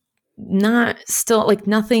not still like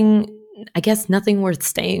nothing, I guess nothing worth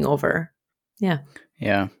staying over. Yeah.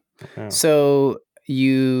 So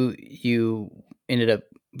you ended up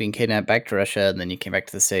being kidnapped back to Russia, and then you came back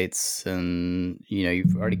to the States, and you know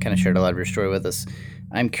you've already kind of shared a lot of your story with us.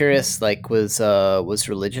 I'm curious, like, was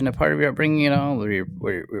religion a part of your upbringing at all?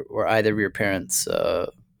 Were either of your parents go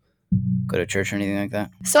to church or anything like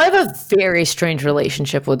that? So I have a very strange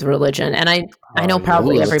relationship with religion, and I know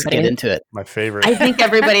probably everybody get into it. My favorite. I think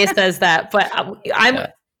everybody says that, but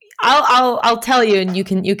I'll tell you, and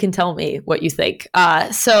you can tell me what you think.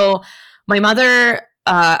 So my mother.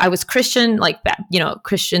 I was Christian, like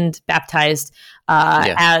Christian baptized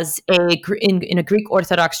as in a Greek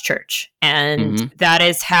Orthodox church, and that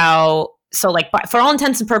is how. So, like, for all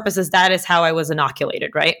intents and purposes, that is how I was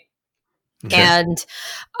inoculated, right? Okay. And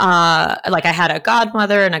like, I had a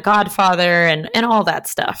godmother and a godfather and all that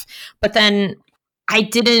stuff. But then I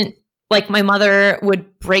didn't like. My mother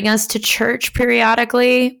would bring us to church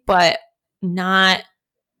periodically, but not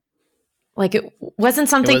like it wasn't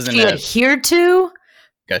something she adhered to.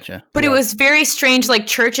 Gotcha. But it was very strange. Like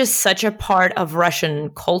church is such a part of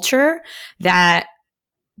Russian culture that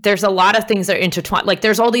there's a lot of things that are intertwined. Like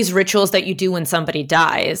there's all these rituals that you do when somebody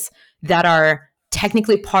dies that are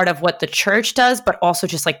technically part of what the church does, but also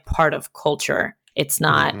just like part of culture. It's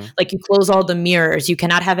not like you close all the mirrors. You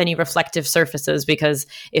cannot have any reflective surfaces because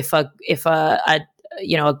if a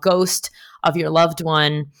ghost of your loved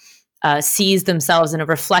one sees themselves in a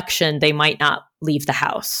reflection, they might not leave the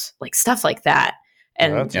house, like stuff like that.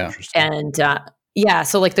 And that's interesting. And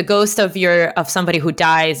so like the ghost of somebody who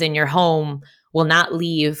dies in your home will not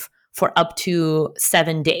leave for up to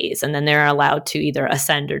 7 days, and then they're allowed to either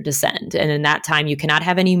ascend or descend. And in that time, you cannot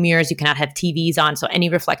have any mirrors, you cannot have TVs on, so any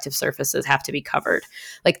reflective surfaces have to be covered.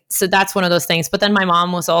 Like, so that's one of those things. But then my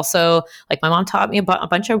mom was also like, my mom taught me about a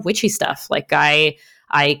bunch of witchy stuff. Like I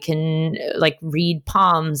can like read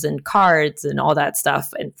palms and cards and all that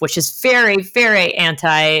stuff, and which is very, very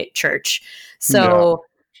anti-church. So,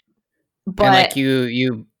 but and like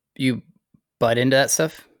you butt into that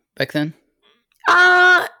stuff back then.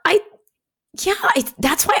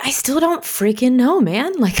 That's why I still don't freaking know,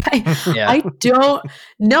 man. Like I don't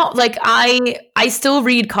know. Like I still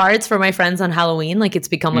read cards for my friends on Halloween. Like it's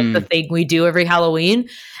become like the thing we do every Halloween,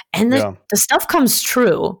 and the stuff comes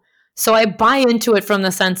true. So I buy into it from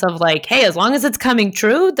the sense of like, hey, as long as it's coming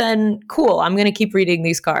true, then cool. I'm going to keep reading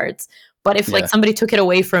these cards. But if like somebody took it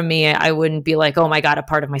away from me, I wouldn't be like, oh my God, a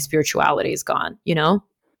part of my spirituality is gone, you know?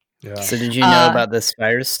 Yeah. So did you know about the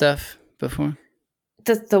spiders stuff before?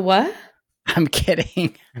 The what? I'm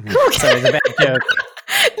kidding. Okay. Sorry, it's a bad joke.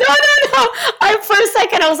 No. For a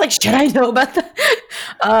second, I was like, should I know about that?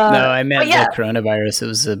 No, I meant the coronavirus. It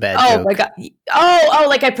was a bad joke. Oh my God. Oh,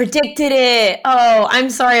 like I predicted it. Oh, I'm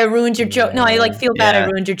sorry. I ruined your joke. No, I like feel bad. I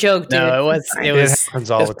ruined your joke, dude. No, it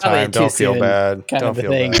happens all the time. Don't feel bad. Don't feel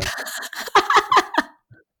bad.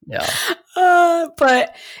 Yeah.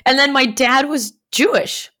 And then my dad was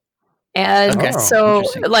Jewish. And so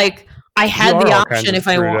like I had the option if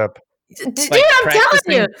I want. Dude, like I'm telling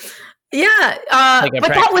you. Yeah. But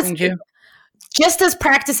that was just as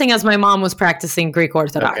practicing as my mom was practicing Greek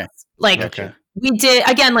Orthodox. Okay. Like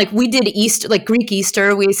we did Easter, like Greek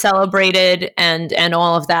Easter, we celebrated and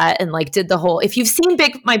all of that, and like did the whole, if you've seen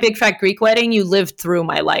my Big Fat Greek Wedding, you lived through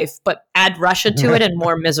my life, but add Russia to it and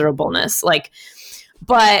more miserableness. Like,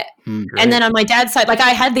 but, and then on my dad's side, like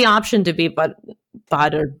I had the option to be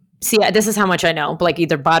bad or, see, this is how much I know, but like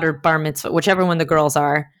either bad or bar mitzvah, whichever one the girls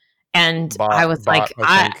are. And I was like,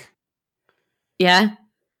 yeah,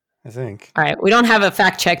 I think. All right. We don't have a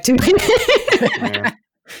fact check too.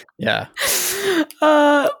 Yeah.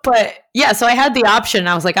 But yeah, so I had the option.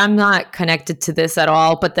 I was like, I'm not connected to this at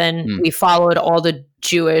all. But then we followed all the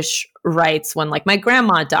Jewish rites when like my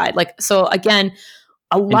grandma died. Like, so again,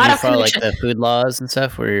 a lot of like the food laws and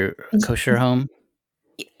stuff. Were you a kosher home?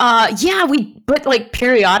 But like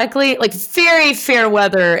periodically, like very fair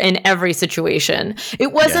weather in every situation.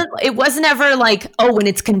 It wasn't ever like, oh, when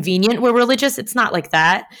it's convenient, we're religious. It's not like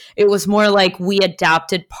that. It was more like we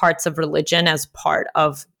adopted parts of religion as part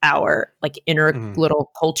of our like inner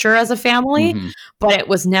little culture as a family. But it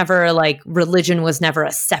was never like religion was never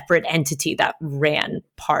a separate entity that ran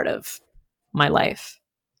part of my life.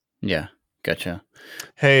 Yeah. Gotcha.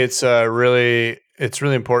 Hey, it's really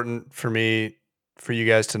important for me, for you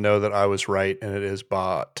guys to know that I was right, and it is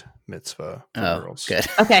bat mitzvah for girls. Good.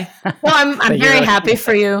 Okay. Well, I'm very happy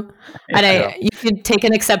for you, and you can take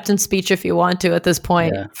an acceptance speech if you want to at this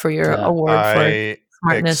point for your award for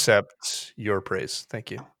smartness. Accept your praise.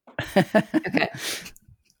 Thank you. Okay.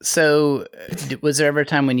 So, was there ever a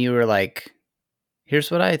time when you were like,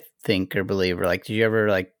 "Here's what I think or believe," or like, did you ever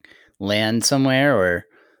like land somewhere, or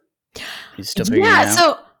you still figuring it out?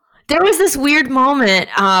 So there was this weird moment.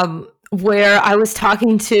 Where I was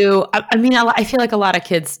talking to, I feel like a lot of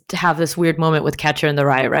kids have this weird moment with Catcher in the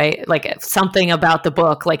Rye, right? Like something about the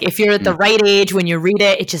book. Like if you're at the right age when you read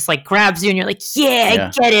it, it just like grabs you and you're like,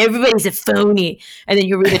 I get it. Everybody's a phony. And then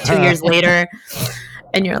you read it 2 years later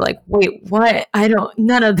and you're like, wait, what?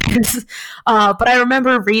 None of this. But I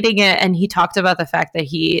remember reading it and he talked about the fact that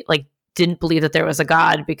he like didn't believe that there was a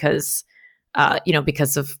God because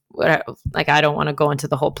of like, I don't want to go into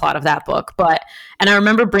the whole plot of that book, and I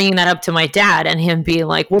remember bringing that up to my dad and him being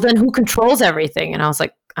like, well, then who controls everything? And I was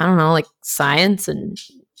like, I don't know, like science and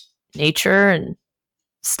nature and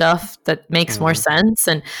stuff that makes more sense.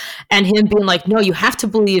 And him being like, no, you have to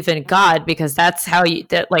believe in God because that's how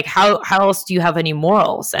else do you have any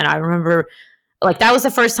morals? And I remember like that was the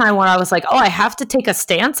first time when I was like, oh, I have to take a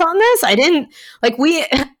stance on this. I didn't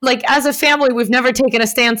as a family, we've never taken a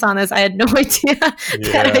stance on this. I had no idea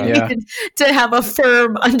that I needed to have a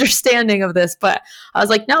firm understanding of this, but I was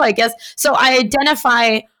like, no, I guess. So I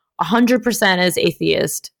identify 100% as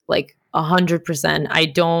atheist, like 100%.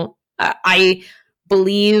 I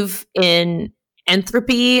believe in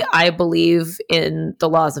entropy. I believe in the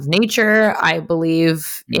laws of nature. I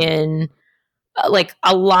believe in like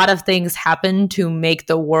a lot of things happen to make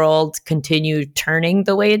the world continue turning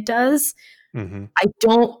the way it does. I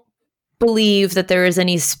don't believe that there is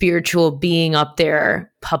any spiritual being up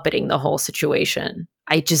there puppeting the whole situation.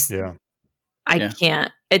 I just can't. I just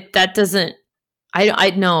can't.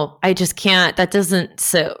 That doesn't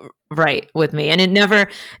sit right with me. And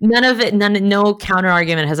no counter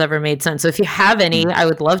argument has ever made sense. So if you have any, I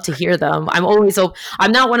would love to hear them. I'm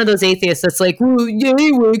not one of those atheists that's like, well, yeah,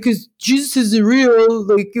 anyway, because Jesus isn't real.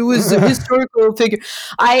 Like, it was a historical figure.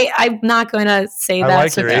 I'm not going to say that. I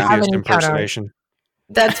like your atheist impersonation.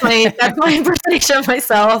 That's my impersonation of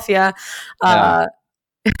myself. Yeah.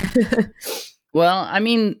 Well, I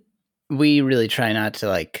mean, we really try not to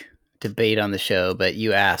like debate on the show, but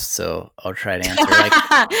you asked, so I'll try to answer. Like,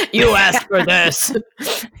 you asked for this.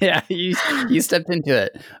 Yeah, you stepped into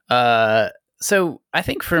it. So I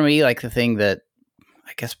think for me, like the thing that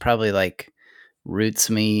I guess probably like roots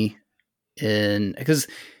me in, because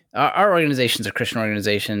our organization's a Christian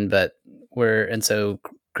organization, but so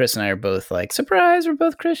Chris and I are both like, surprise, we're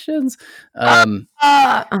both Christians.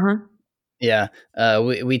 Yeah.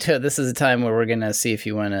 We took, this is a time where we're going to see if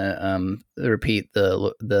you want to repeat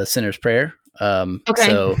the sinner's prayer. Okay.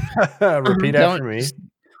 So repeat after me.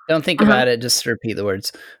 Don't think about it. Just repeat the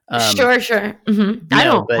words. Sure. Mm-hmm. I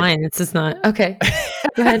don't mind. It's just not. Okay.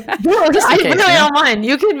 Go ahead. I really don't mind.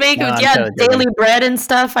 You can make daily bread and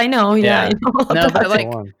stuff. I know. Yeah. I know but like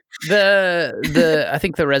I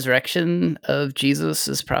think the resurrection of Jesus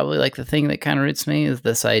is probably like the thing that kind of roots me, is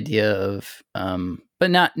this idea of,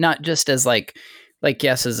 but not just as like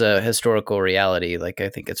yes, as a historical reality. Like I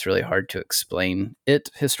think it's really hard to explain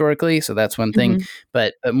it historically. So that's one thing,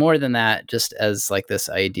 but more than that, just as like this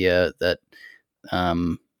idea that,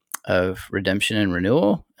 of redemption and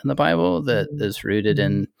renewal in the Bible that is rooted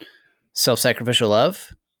in self-sacrificial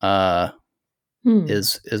love,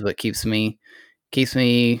 is what keeps me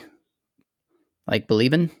like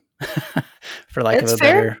believing, for lack of a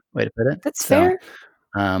better way to put it. That's fair.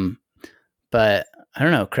 But I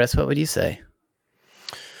don't know, Chris, what would you say?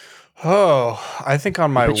 Oh, I think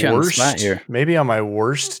on my maybe on my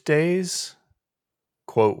worst days,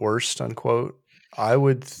 quote, worst, unquote, I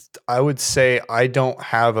would say I don't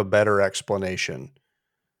have a better explanation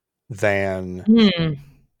than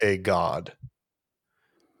a God.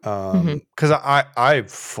 Because I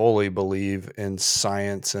fully believe in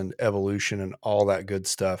science and evolution and all that good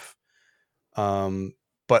stuff.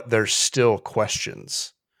 But there's still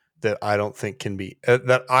questions that I don't think can be,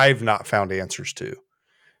 that I've not found answers to,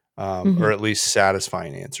 or at least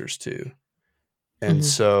satisfying answers to. And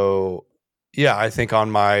so, yeah, I think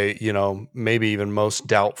on my, maybe even most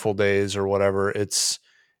doubtful days or whatever, it's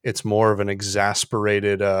more of an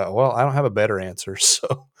exasperated, well, I don't have a better answer.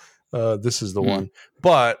 So this is the one.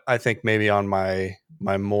 But I think maybe on my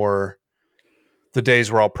more, the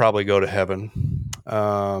days where I'll probably go to heaven,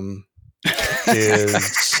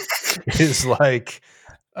 is like,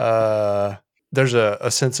 there's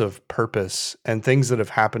a sense of purpose and things that have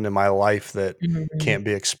happened in my life that can't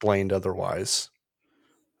be explained otherwise.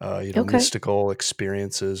 Mystical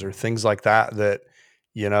experiences or things like that,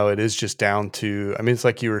 it is just down to, I mean, it's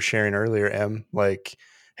like you were sharing earlier, Em, like,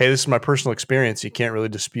 hey, this is my personal experience. You can't really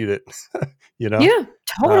dispute it, Yeah,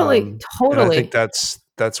 totally. I think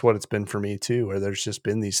that's what it's been for me too, where there's just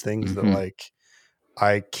been these things that like,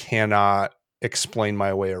 I cannot explain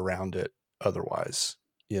my way around it otherwise,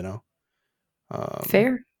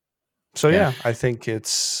 Fair. So yeah, I think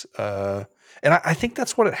it's, and I think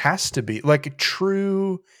that's what it has to be. Like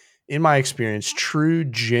true, in my experience, true,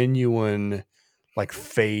 genuine, like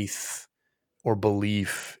faith or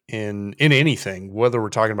belief in anything, whether we're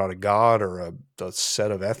talking about a God or a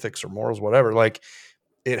set of ethics or morals, whatever, like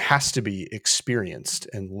it has to be experienced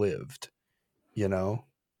and lived, or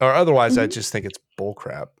otherwise I just think it's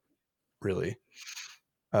bullcrap, really.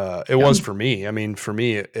 It was for me. I mean, for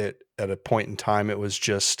me, it at a point in time, it was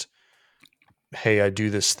just, hey, I do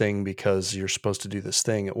this thing because you're supposed to do this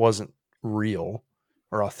thing. It wasn't real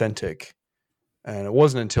or authentic. And it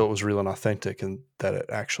wasn't until it was real and authentic and that it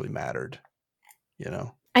actually mattered,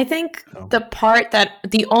 I think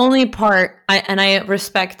the only part, I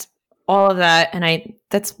respect all of that. And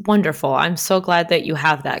that's wonderful. I'm so glad that you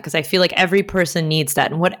have that, because I feel like every person needs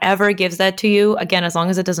that. And whatever gives that to you, again, as long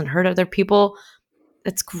as it doesn't hurt other people,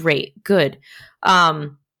 that's great. Good.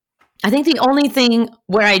 I think the only thing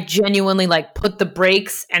where I genuinely like put the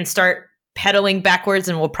brakes and start pedaling backwards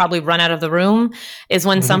and will probably run out of the room is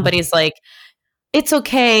when somebody's like, it's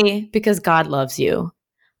okay because God loves you.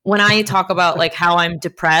 When I talk about like how I'm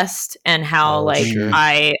depressed and how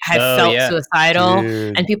I have felt suicidal,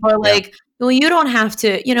 and people are like, well, you don't have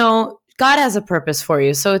to, God has a purpose for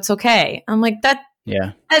you. So it's okay. I'm like, the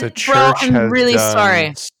church I'm really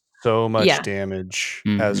sorry. So much damage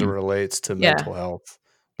as it relates to mental health.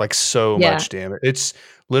 like so much damage. It's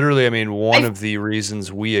literally, I mean, one of the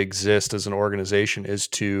reasons we exist as an organization is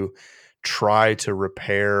to try to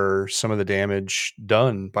repair some of the damage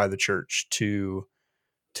done by the church to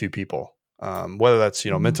people. Whether that's,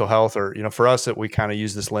 mental health or, for us that we kind of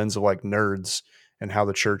use this lens of like nerds and how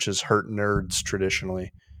the church has hurt nerds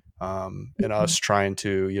traditionally. And us trying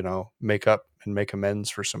to, make up and make amends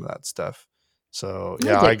for some of that stuff. So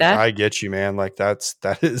yeah, I get you, man. Like that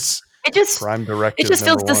is prime directive. It just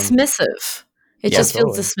feels dismissive. It just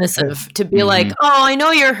feels dismissive to be like, oh, I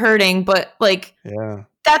know you're hurting, but like,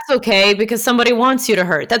 that's okay because somebody wants you to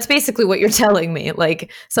hurt. That's basically what you're telling me.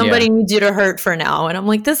 Like somebody needs you to hurt for now. And I'm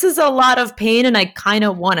like, this is a lot of pain and I kind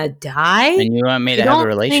of want to die. And you want me to have a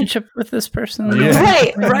relationship with this person?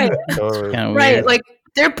 Right. Totally. Right. Like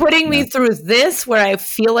they're putting me through this where I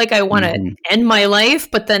feel like I want to end my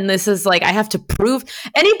life. But then this is like, I have to prove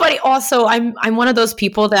anybody. Also, I'm one of those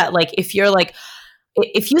people that like, if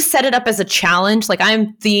you set it up as a challenge, like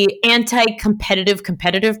I'm the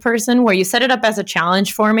competitive person where you set it up as a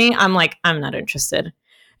challenge for me, I'm like, I'm not interested.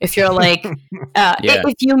 If you're like,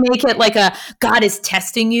 if you make it like a God is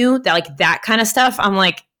testing you, that kind of stuff, I'm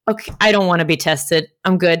like, okay, I don't want to be tested.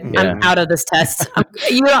 I'm good. Yeah. I'm out of this test. I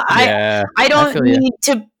don't need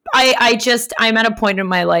to. I'm at a point in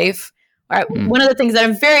my life. One of the things that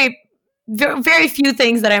I'm very, very few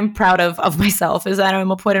things that I'm proud of myself is that I'm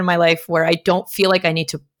a point in my life where I don't feel like I need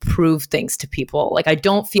to prove things to people. Like I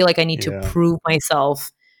don't feel like I need to prove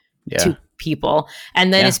myself to people.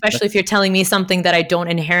 And then especially if you're telling me something that I don't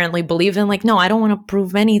inherently believe in, like, no, I don't want to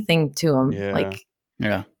prove anything to them.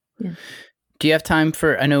 Do you have time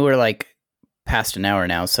for, I know we're like past an hour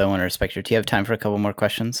now, so I want to respect your, do you have time for a couple more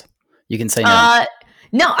questions? You can say no.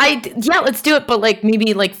 No, let's do it, but like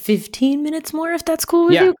maybe like 15 minutes more if that's cool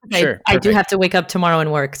with you. Sure. I do have to wake up tomorrow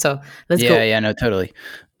and work, so let's go. Yeah, no, totally.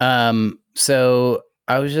 So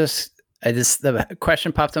I was the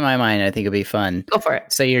question popped in my mind. I think it'd be fun. Go for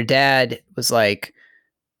it. So your dad was like,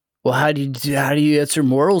 "Well, how do you answer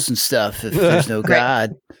morals and stuff if there's no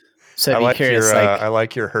God?" So I'd be curious. I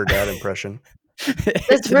like your her dad impression.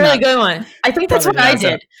 It's a really good one. I think that's what I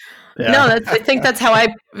did. Yeah. No, I think that's how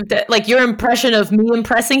like your impression of me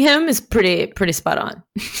impressing him is pretty spot on.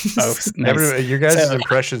 Oh, nice. Your guys'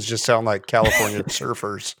 impressions just sound like California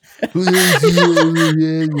surfers.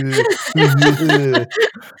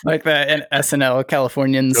 Like that an SNL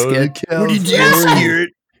Californian skit. What did you hear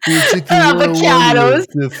it? Avocados.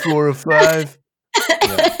 The 4 or 5.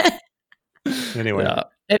 Yeah. Anyway.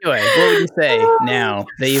 Anyway, what would you say now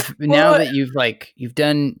that you've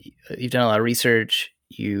done a lot of research?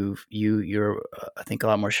 You're I think a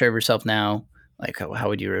lot more sure of yourself now. Like how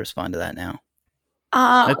would you respond to that now?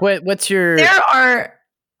 Like what's your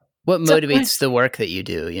what motivates the work that you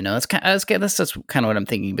do? That's kind of what I'm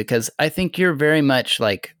thinking, because I think you're very much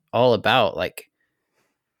like all about like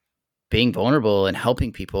being vulnerable and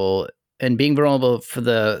helping people and being vulnerable for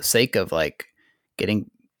the sake of like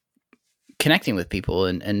connecting with people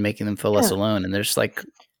and making them feel less alone. And there's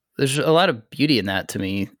a lot of beauty in that to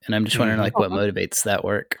me. And I'm just wondering like what motivates that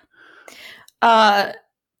work. Well,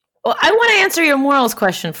 I want to answer your morals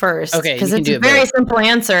question first. Okay. Because it's a very simple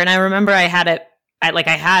answer. And I remember I had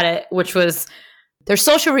it, which was there's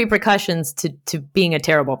social repercussions to being a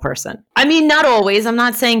terrible person. I mean, not always. I'm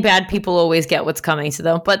not saying bad people always get what's coming to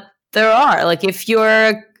them, but there are. Like if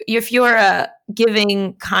you're a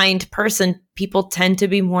giving, kind person, people tend to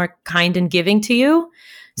be more kind and giving to you.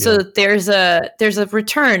 So there's a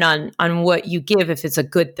return on what you give if it's a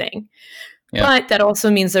good thing. Yeah. But that also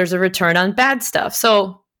means there's a return on bad stuff.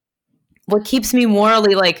 So what keeps me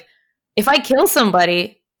morally like, if I kill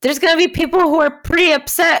somebody, there's going to be people who are pretty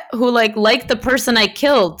upset who like the person I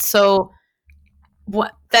killed. So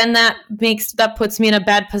what then that puts me in a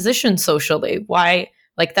bad position socially. Why?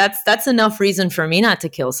 Like that's enough reason for me not to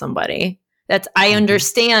kill somebody. I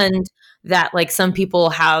understand that like some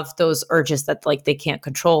people have those urges that like they can't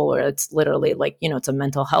control, or it's literally like, it's a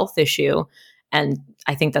mental health issue. And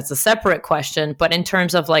I think that's a separate question. But in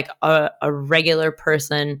terms of like a regular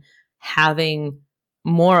person having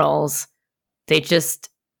morals, they just,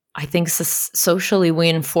 I think socially we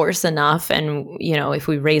enforce enough. And, if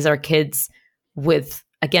we raise our kids with,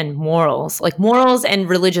 again, morals and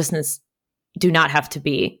religiousness do not have to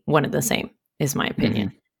be one and the same, is my opinion.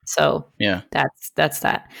 Mm-hmm. So that's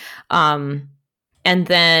that. And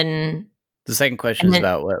then the second question is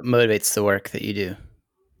about what motivates the work that you do.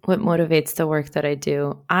 What motivates the work that I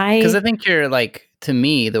do? Because I think you're like, to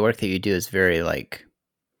me, the work that you do is very like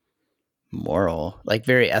moral, like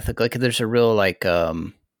very ethical. Like there's a real like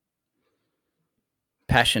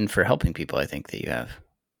passion for helping people. I think that you have.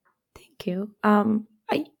 Thank you.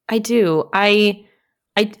 I do. I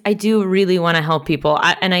I do really want to help people.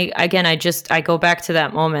 I go back to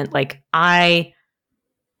that moment. Like, I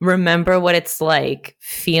remember what it's like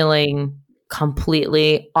feeling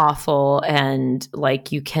completely awful and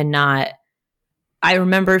like you cannot. I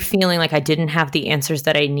remember feeling like I didn't have the answers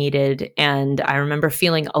that I needed. And I remember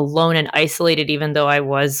feeling alone and isolated, even though I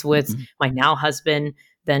was with my now husband,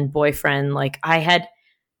 then boyfriend. Like,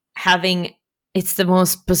 it's the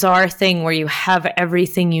most bizarre thing where you have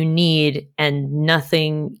everything you need and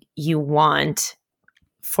nothing you want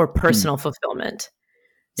for personal fulfillment.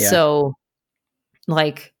 Yeah. So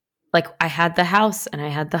like I had the house and I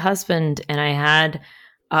had the husband and I had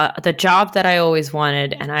the job that I always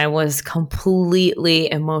wanted, and I was completely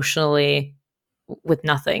emotionally with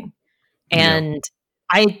nothing. And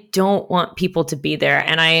I don't want people to be there.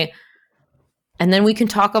 And then we can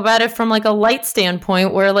talk about it from like a light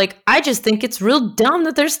standpoint where like, I just think it's real dumb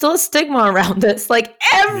that there's still a stigma around this. Like,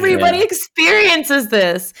 everybody experiences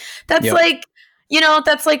this. That's like,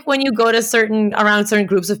 that's like when you go to around certain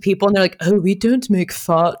groups of people and they're like, oh, we don't make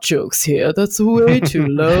fart jokes here. That's way too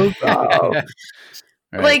low.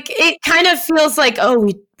 Right. Like, it kind of feels like, oh,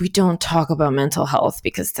 we don't talk about mental health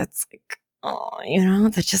because that's like,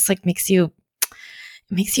 that just like makes you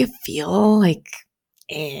feel like,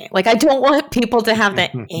 like, I don't want people to have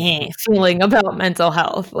that feeling about mental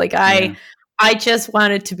health. Like, I just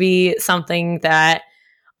want it to be something that,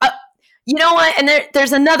 you know what? And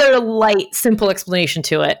there's another light, simple explanation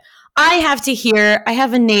to it. I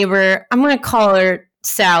have a neighbor, I'm going to call her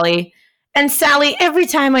Sally. And Sally, every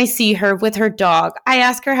time I see her with her dog, I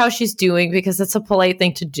ask her how she's doing because it's a polite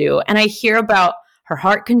thing to do. And I hear about her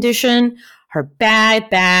heart condition, her bad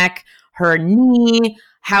back, her knee,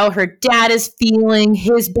 how her dad is feeling,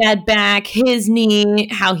 his bad back, his knee,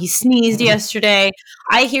 how he sneezed yesterday.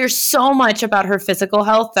 I hear so much about her physical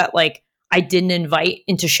health that like I didn't invite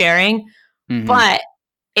into sharing. But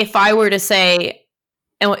if I were to say,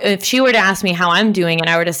 and if she were to ask me how I'm doing and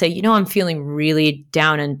I were to say, I'm feeling really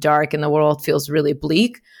down and dark and the world feels really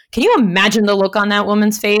bleak. Can you imagine the look on that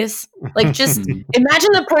woman's face? Like, just imagine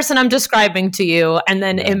the person I'm describing to you and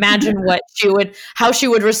then imagine how she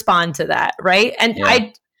would respond to that. Right. And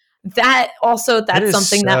that's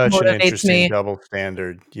something that motivates me. Double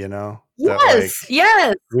standard, Yes.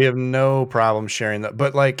 Yes. We have no problem sharing that.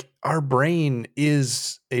 But like, our brain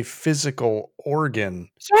is a physical organ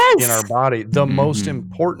in our body, the most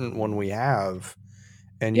important one we have.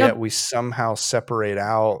 And yet we somehow separate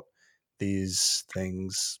out these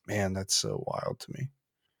things. Man, that's so wild to me.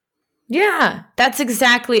 Yeah, that's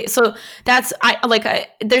exactly. So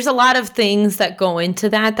there's a lot of things that go into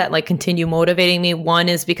that like continue motivating me. One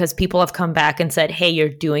is because people have come back and said, hey, you're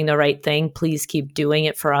doing the right thing. Please keep doing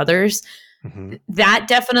it for others. That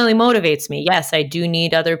definitely motivates me. Yes, I do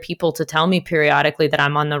need other people to tell me periodically that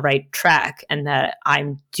I'm on the right track and that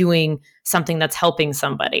I'm doing something that's helping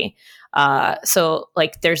somebody. So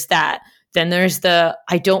like, there's that. Then there's I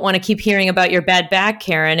don't want to keep hearing about your bad back,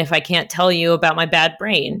 Karen, if I can't tell you about my bad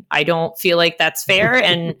brain. I don't feel like that's fair.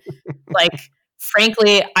 And like,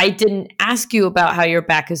 frankly, I didn't ask you about how your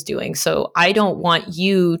back is doing. So I don't want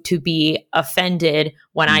you to be offended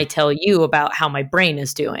when I tell you about how my brain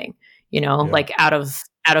is doing, like out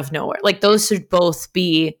of nowhere. Like, those should both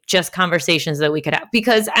be just conversations that we could have,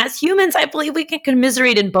 because as humans, I believe we can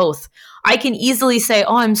commiserate in both. I can easily say,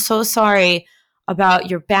 oh, I'm so sorry about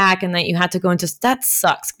your back and that you had to go into, that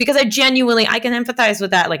sucks, because I can empathize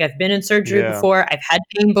with that. Like, I've been in surgery before, I've had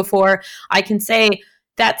pain before. I can say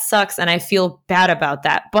that sucks and I feel bad about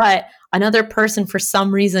that. But another person for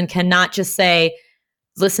some reason cannot just say,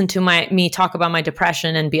 listen to me talk about my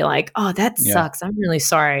depression and be like, oh, that sucks. I'm really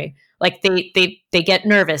sorry. Like, they get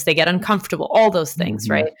nervous, they get uncomfortable, all those things.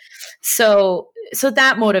 Right. So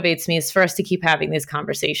that motivates me, is for us to keep having these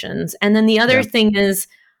conversations. And then the other thing is,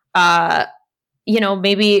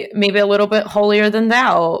 maybe a little bit holier than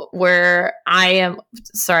thou, where I am,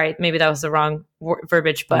 sorry, maybe that was the wrong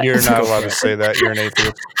verbiage, but you're not allowed to say that. You're an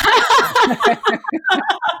atheist.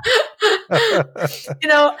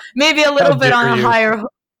 Maybe a little bit on a higher,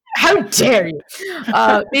 how dare you?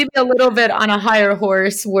 Maybe a little bit on a higher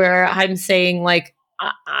horse, where I'm saying like,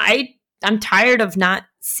 I'm tired of not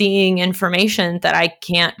seeing information that I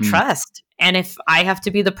can't trust. And if I have to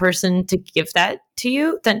be the person to give that to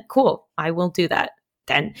you, then cool, I will do that.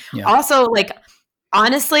 Then also, like,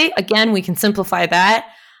 honestly, again, we can simplify that.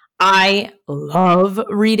 I love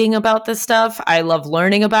reading about this stuff. I love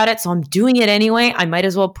learning about it. So I'm doing it anyway. I might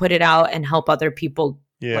as well put it out and help other people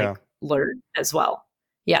learn as well.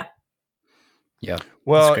 Yeah. Yeah.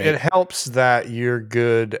 Well, it helps that you're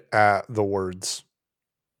good at the words.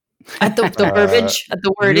 At the verbiage, at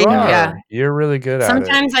the wording. Yeah. You're really good at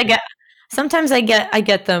it. Sometimes I get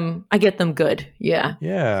them good. Yeah.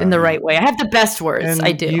 Yeah. In the right way. I have the best words. And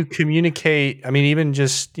I do. you communicate. I mean, even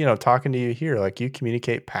just, talking to you here, like you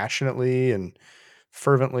communicate passionately and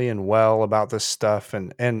fervently and well about this stuff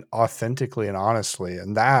and authentically and honestly.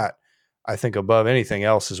 And that, I think, above anything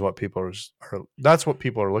else, is what that's what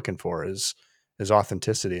people are looking for is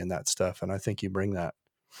authenticity in that stuff. And I think you bring that.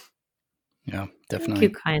 Yeah, definitely. Thank you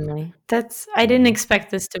kindly. I didn't expect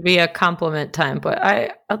this to be a compliment time, but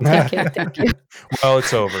I'll take it. Thank you. Well,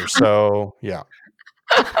 it's over. So yeah.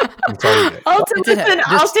 I'll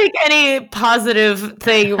take any positive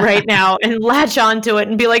thing right now and latch onto it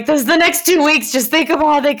and be like, "There's the next 2 weeks. Just think of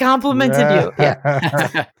how they complimented you."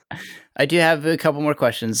 Yeah. I do have a couple more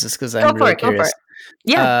questions, just because I'm really curious.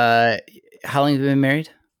 Yeah. How long have you been married?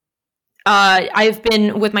 I've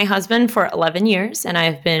been with my husband for 11 years, and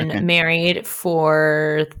I've been married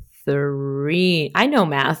for 3. I know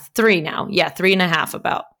math. 3 now. Yeah, 3.5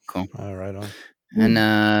 about. Cool. All right. On. And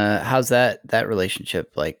how's that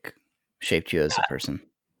relationship like shaped you as a person?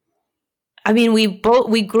 I mean,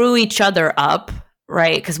 we grew each other up,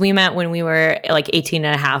 right? Because we met when we were like 18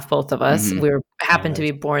 and a half, both of us. We happened to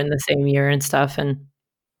be born the same year and stuff. And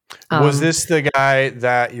was this the guy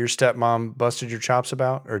that your stepmom busted your chops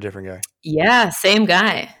about, or a different guy? Yeah, same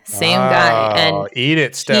guy. And eat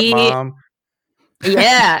it, stepmom.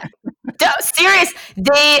 Yeah. Serious.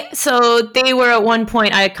 They were at one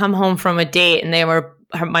point, I had come home from a date, and they were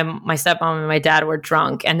my stepmom and my dad were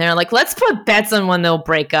drunk, and they're like, "Let's put bets on when they'll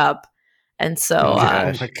break up." And so oh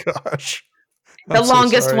my gosh. The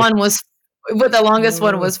longest one was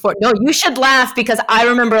 4. No, you should laugh, because I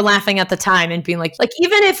remember laughing at the time and being like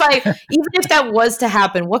even if that was to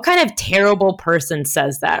happen, what kind of terrible person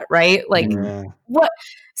says that, right? Like what?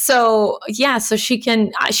 So yeah, so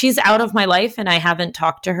she's out of my life, and I haven't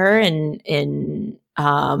talked to her in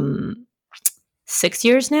 6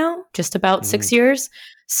 years now, just about 6 years.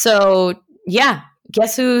 So yeah,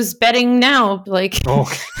 guess who's betting now? Like, you're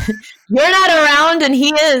not around and he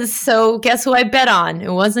is. So guess who I bet on?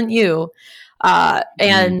 It wasn't you.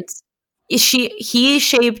 And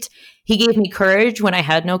he gave me courage when I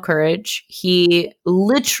had no courage. He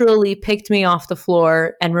literally picked me off the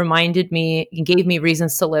floor and reminded me and gave me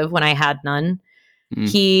reasons to live when I had none.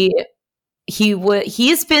 He's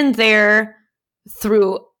been there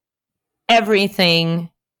through everything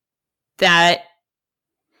that,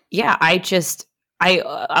 yeah,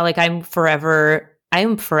 I'm forever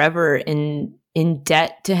in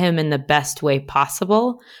debt to him in the best way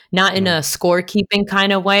possible, not in a scorekeeping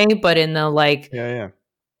kind of way, but in the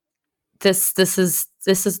this is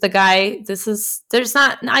the guy.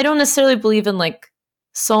 I don't necessarily believe in like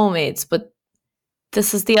soulmates, but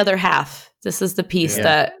this is the other half. This is the piece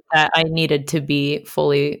that I needed to be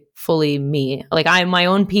fully me. Like, I'm my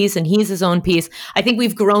own piece and he's his own piece. I think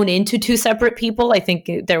we've grown into 2 separate people. I think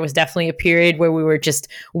there was definitely a period where we were just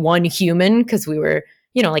one human, because we were,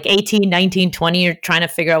 like 18, 19, 20, you're trying to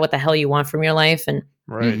figure out what the hell you want from your life. And,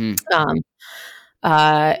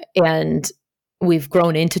 and we've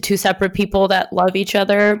grown into 2 separate people that love each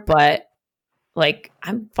other. But like,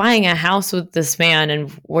 I'm buying a house with this man,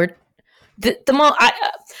 and we're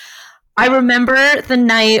I remember the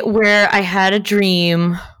night where I had a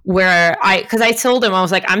dream where because I told him, I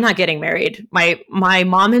was like, I'm not getting married. My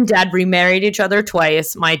mom and dad remarried each other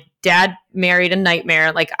twice. My dad married a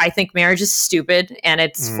nightmare. Like, I think marriage is stupid, and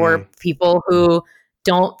it's for people who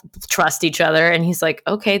don't trust each other. And he's like,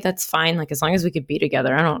 okay, that's fine. Like, as long as we could be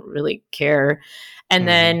together, I don't really care. And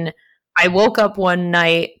then I woke up one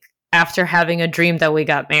night after having a dream that we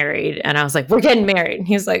got married, and I was like, we're getting married. And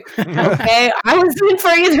he's like, okay, I was in for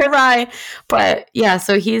either ride. But yeah,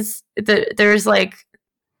 so there's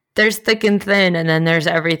thick and thin, and then there's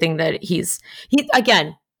everything that he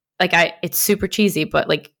again, like, it's super cheesy, but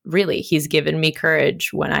like, really, he's given me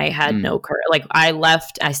courage when I had no courage. Like, I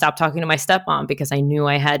stopped talking to my stepmom because I knew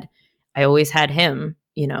I always had him,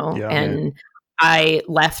 and I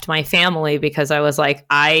left my family because I was like,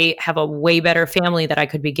 I have a way better family that I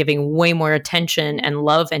could be giving way more attention and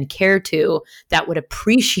love and care to, that would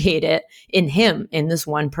appreciate it in him, in this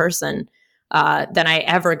one person, than I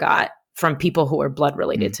ever got from people who are blood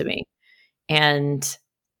related to me. And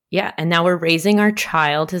yeah, and now we're raising our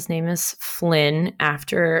child. His name is Flynn,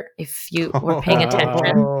 if you were paying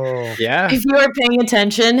attention. If you were paying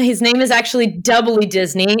attention, his name is actually doubly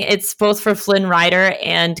Disney. It's both for Flynn Rider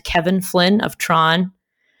and Kevin Flynn of Tron.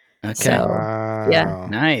 Okay. So, yeah.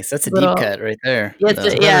 Nice. That's a deep cut right there.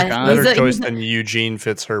 Better choice than Eugene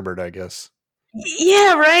Fitzherbert, I guess.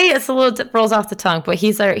 Yeah, right. It's a little rolls off the tongue, but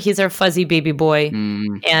he's our fuzzy baby boy.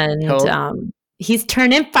 And He's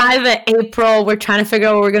turning 5 in April. We're trying to figure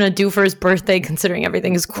out what we're going to do for his birthday, considering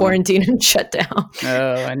everything is quarantined and shut down.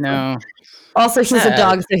 Oh, I know. Also, he's a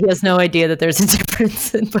dog, so he has no idea that there's a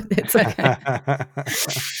difference, but it's okay.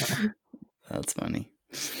 That's funny.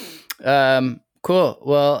 Cool.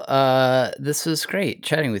 Well, this was great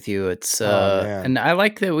chatting with you. It's and I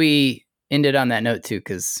like that we ended on that note too,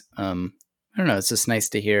 because I don't know, it's just nice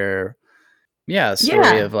to hear a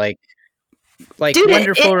story of like Dude,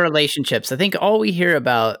 wonderful relationships. I think all we hear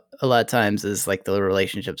about a lot of times is like the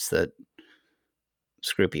relationships that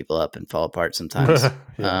screw people up and fall apart sometimes.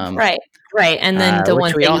 Right. And then the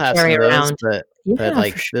ones that you carry around. But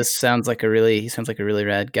like this sounds like he sounds like a really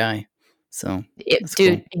rad guy. So dude,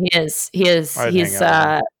 cool. He is. He's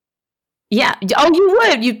yeah. Oh, you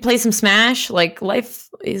would. You'd play some Smash. Like life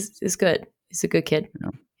is good. He's a good kid.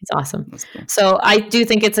 Yeah. It's awesome. Cool. So I do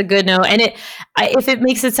think it's a good note. And if it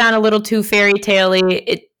makes it sound a little too fairy tale-y,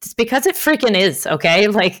 it's because it freaking is, okay?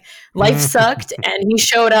 Like life sucked and he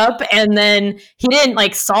showed up and then he didn't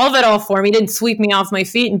like solve it all for me. He didn't sweep me off my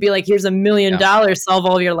feet and be like, here's $1 million, solve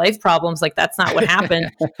all your life problems. Like that's not what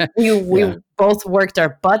happened. We both worked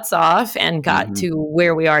our butts off and got to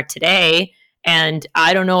where we are today. And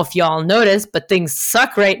I don't know if y'all noticed, but things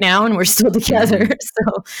suck right now and we're still together.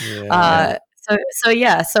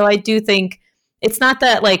 So I do think it's not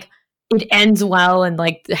that like it ends well and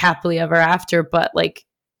like happily ever after, but like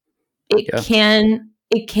it can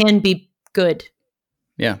be good.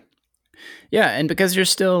 Yeah. Yeah. And because you're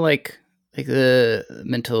still like the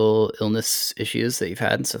mental illness issues that you've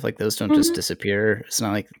had and stuff like those don't just disappear. It's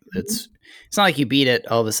not like it's not like you beat it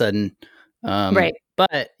all of a sudden. Right.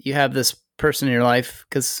 But you have this person in your life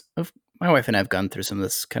because my wife and I have gone through some of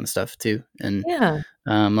this kind of stuff too. And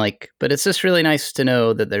but it's just really nice to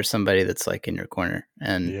know that there's somebody that's like in your corner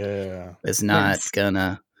and is not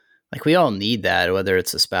gonna, like, we all need that, whether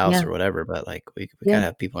it's a spouse or whatever, but like we gotta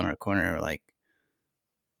have people in our corner who are like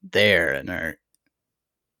there and are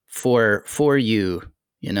for you,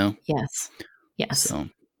 you know? Yes. So.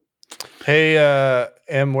 Hey,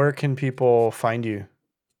 Em, where can people find you?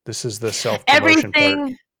 This is the self-promotion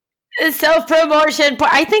part. Self-promotion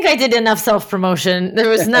part. I think I did enough self-promotion. There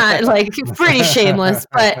was not like pretty shameless,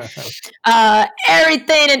 but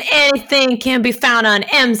everything and anything can be found on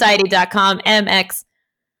mxiety.com.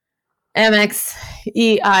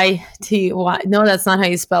 MXEITY. No, that's not how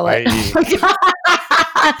you spell it. Oh my God.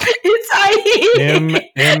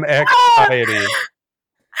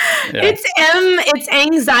 It's MXiety. It's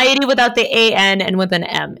anxiety without the AN and with an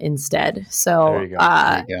M instead. So there you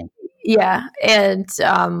go. Yeah. And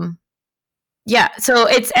so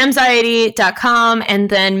it's mxiety.com and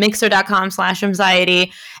then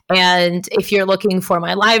mixer.com/mxiety. And if you're looking for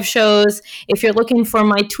my live shows, if you're looking for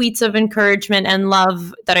my tweets of encouragement and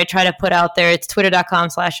love that I try to put out there, it's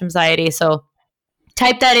twitter.com/mxiety. So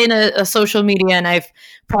type that in a social media and I've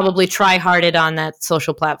probably try-harded on that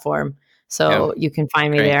social platform. So you can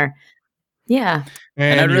find me there. Yeah.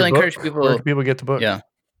 And I'd really encourage people. Where can people get the book? Yeah.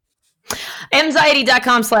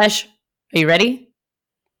 mxiety.com/ are you ready?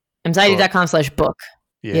 mxiety.com/book.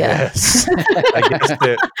 Yes. I guessed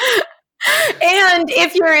it. And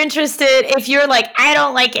if you're interested, if you're like, I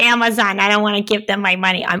don't like Amazon, I don't want to give them my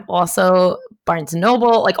money, I'm also Barnes &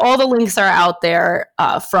 Noble. Like all the links are out there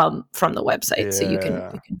from the website. So you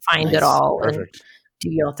can find it all and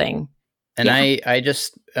do your thing. And I'm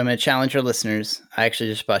going to challenge your listeners. I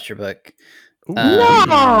actually just bought your book.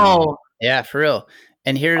 No. Yeah, for real.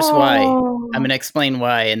 And here's why. I'm going to explain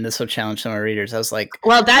why, and this will challenge some of our readers. I was like,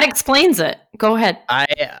 well, that explains it. Go ahead.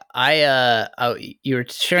 You were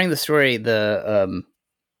sharing the story, the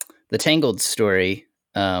Tangled story,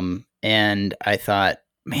 and I thought,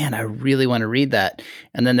 man, I really want to read that.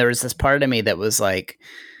 And then there was this part of me that was like,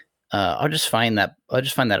 I'll just find that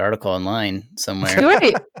article online somewhere.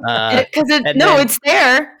 Right. Because it's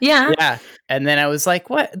there. Yeah. Yeah. And then I was like,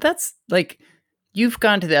 what? That's like, you've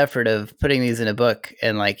gone to the effort of putting these in a book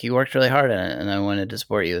and like you worked really hard on it and I wanted to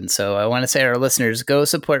support you. And so I want to say to our listeners, go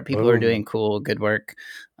support people who are doing cool, good work.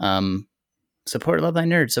 Support Love Thy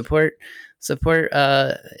Nerd, support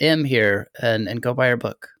M here and go buy our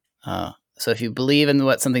book. So if you believe in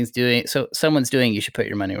what someone's doing, you should put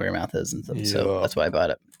your money where your mouth is. And so that's why I bought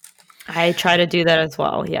it. I try to do that as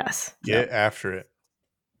well. Yes. Get after it.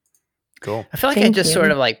 Cool. I feel like I just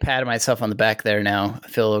sort of like patted myself on the back there now. I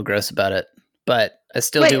feel a little gross about it. But I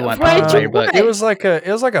still do want to buy your book. It was like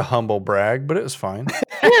a humble brag, but it was fine.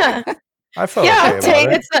 Yeah, I felt okay about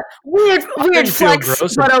it. It's a weird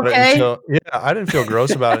flex, but okay. I didn't feel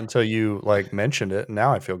gross about it until you like mentioned it, and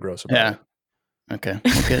now I feel gross about it. Okay,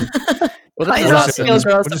 good. Well, that's awesome. We'll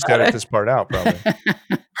just edit this part out, probably.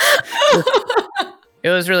 It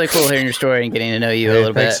was really cool hearing your story and getting to know you a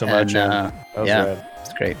little bit. Thanks so much. And, yeah,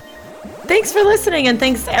 it's great. Thanks for listening, and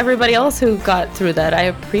thanks to everybody else who got through that. I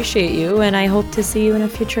appreciate you, and I hope to see you in a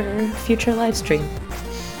future live stream.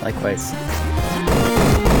 Likewise.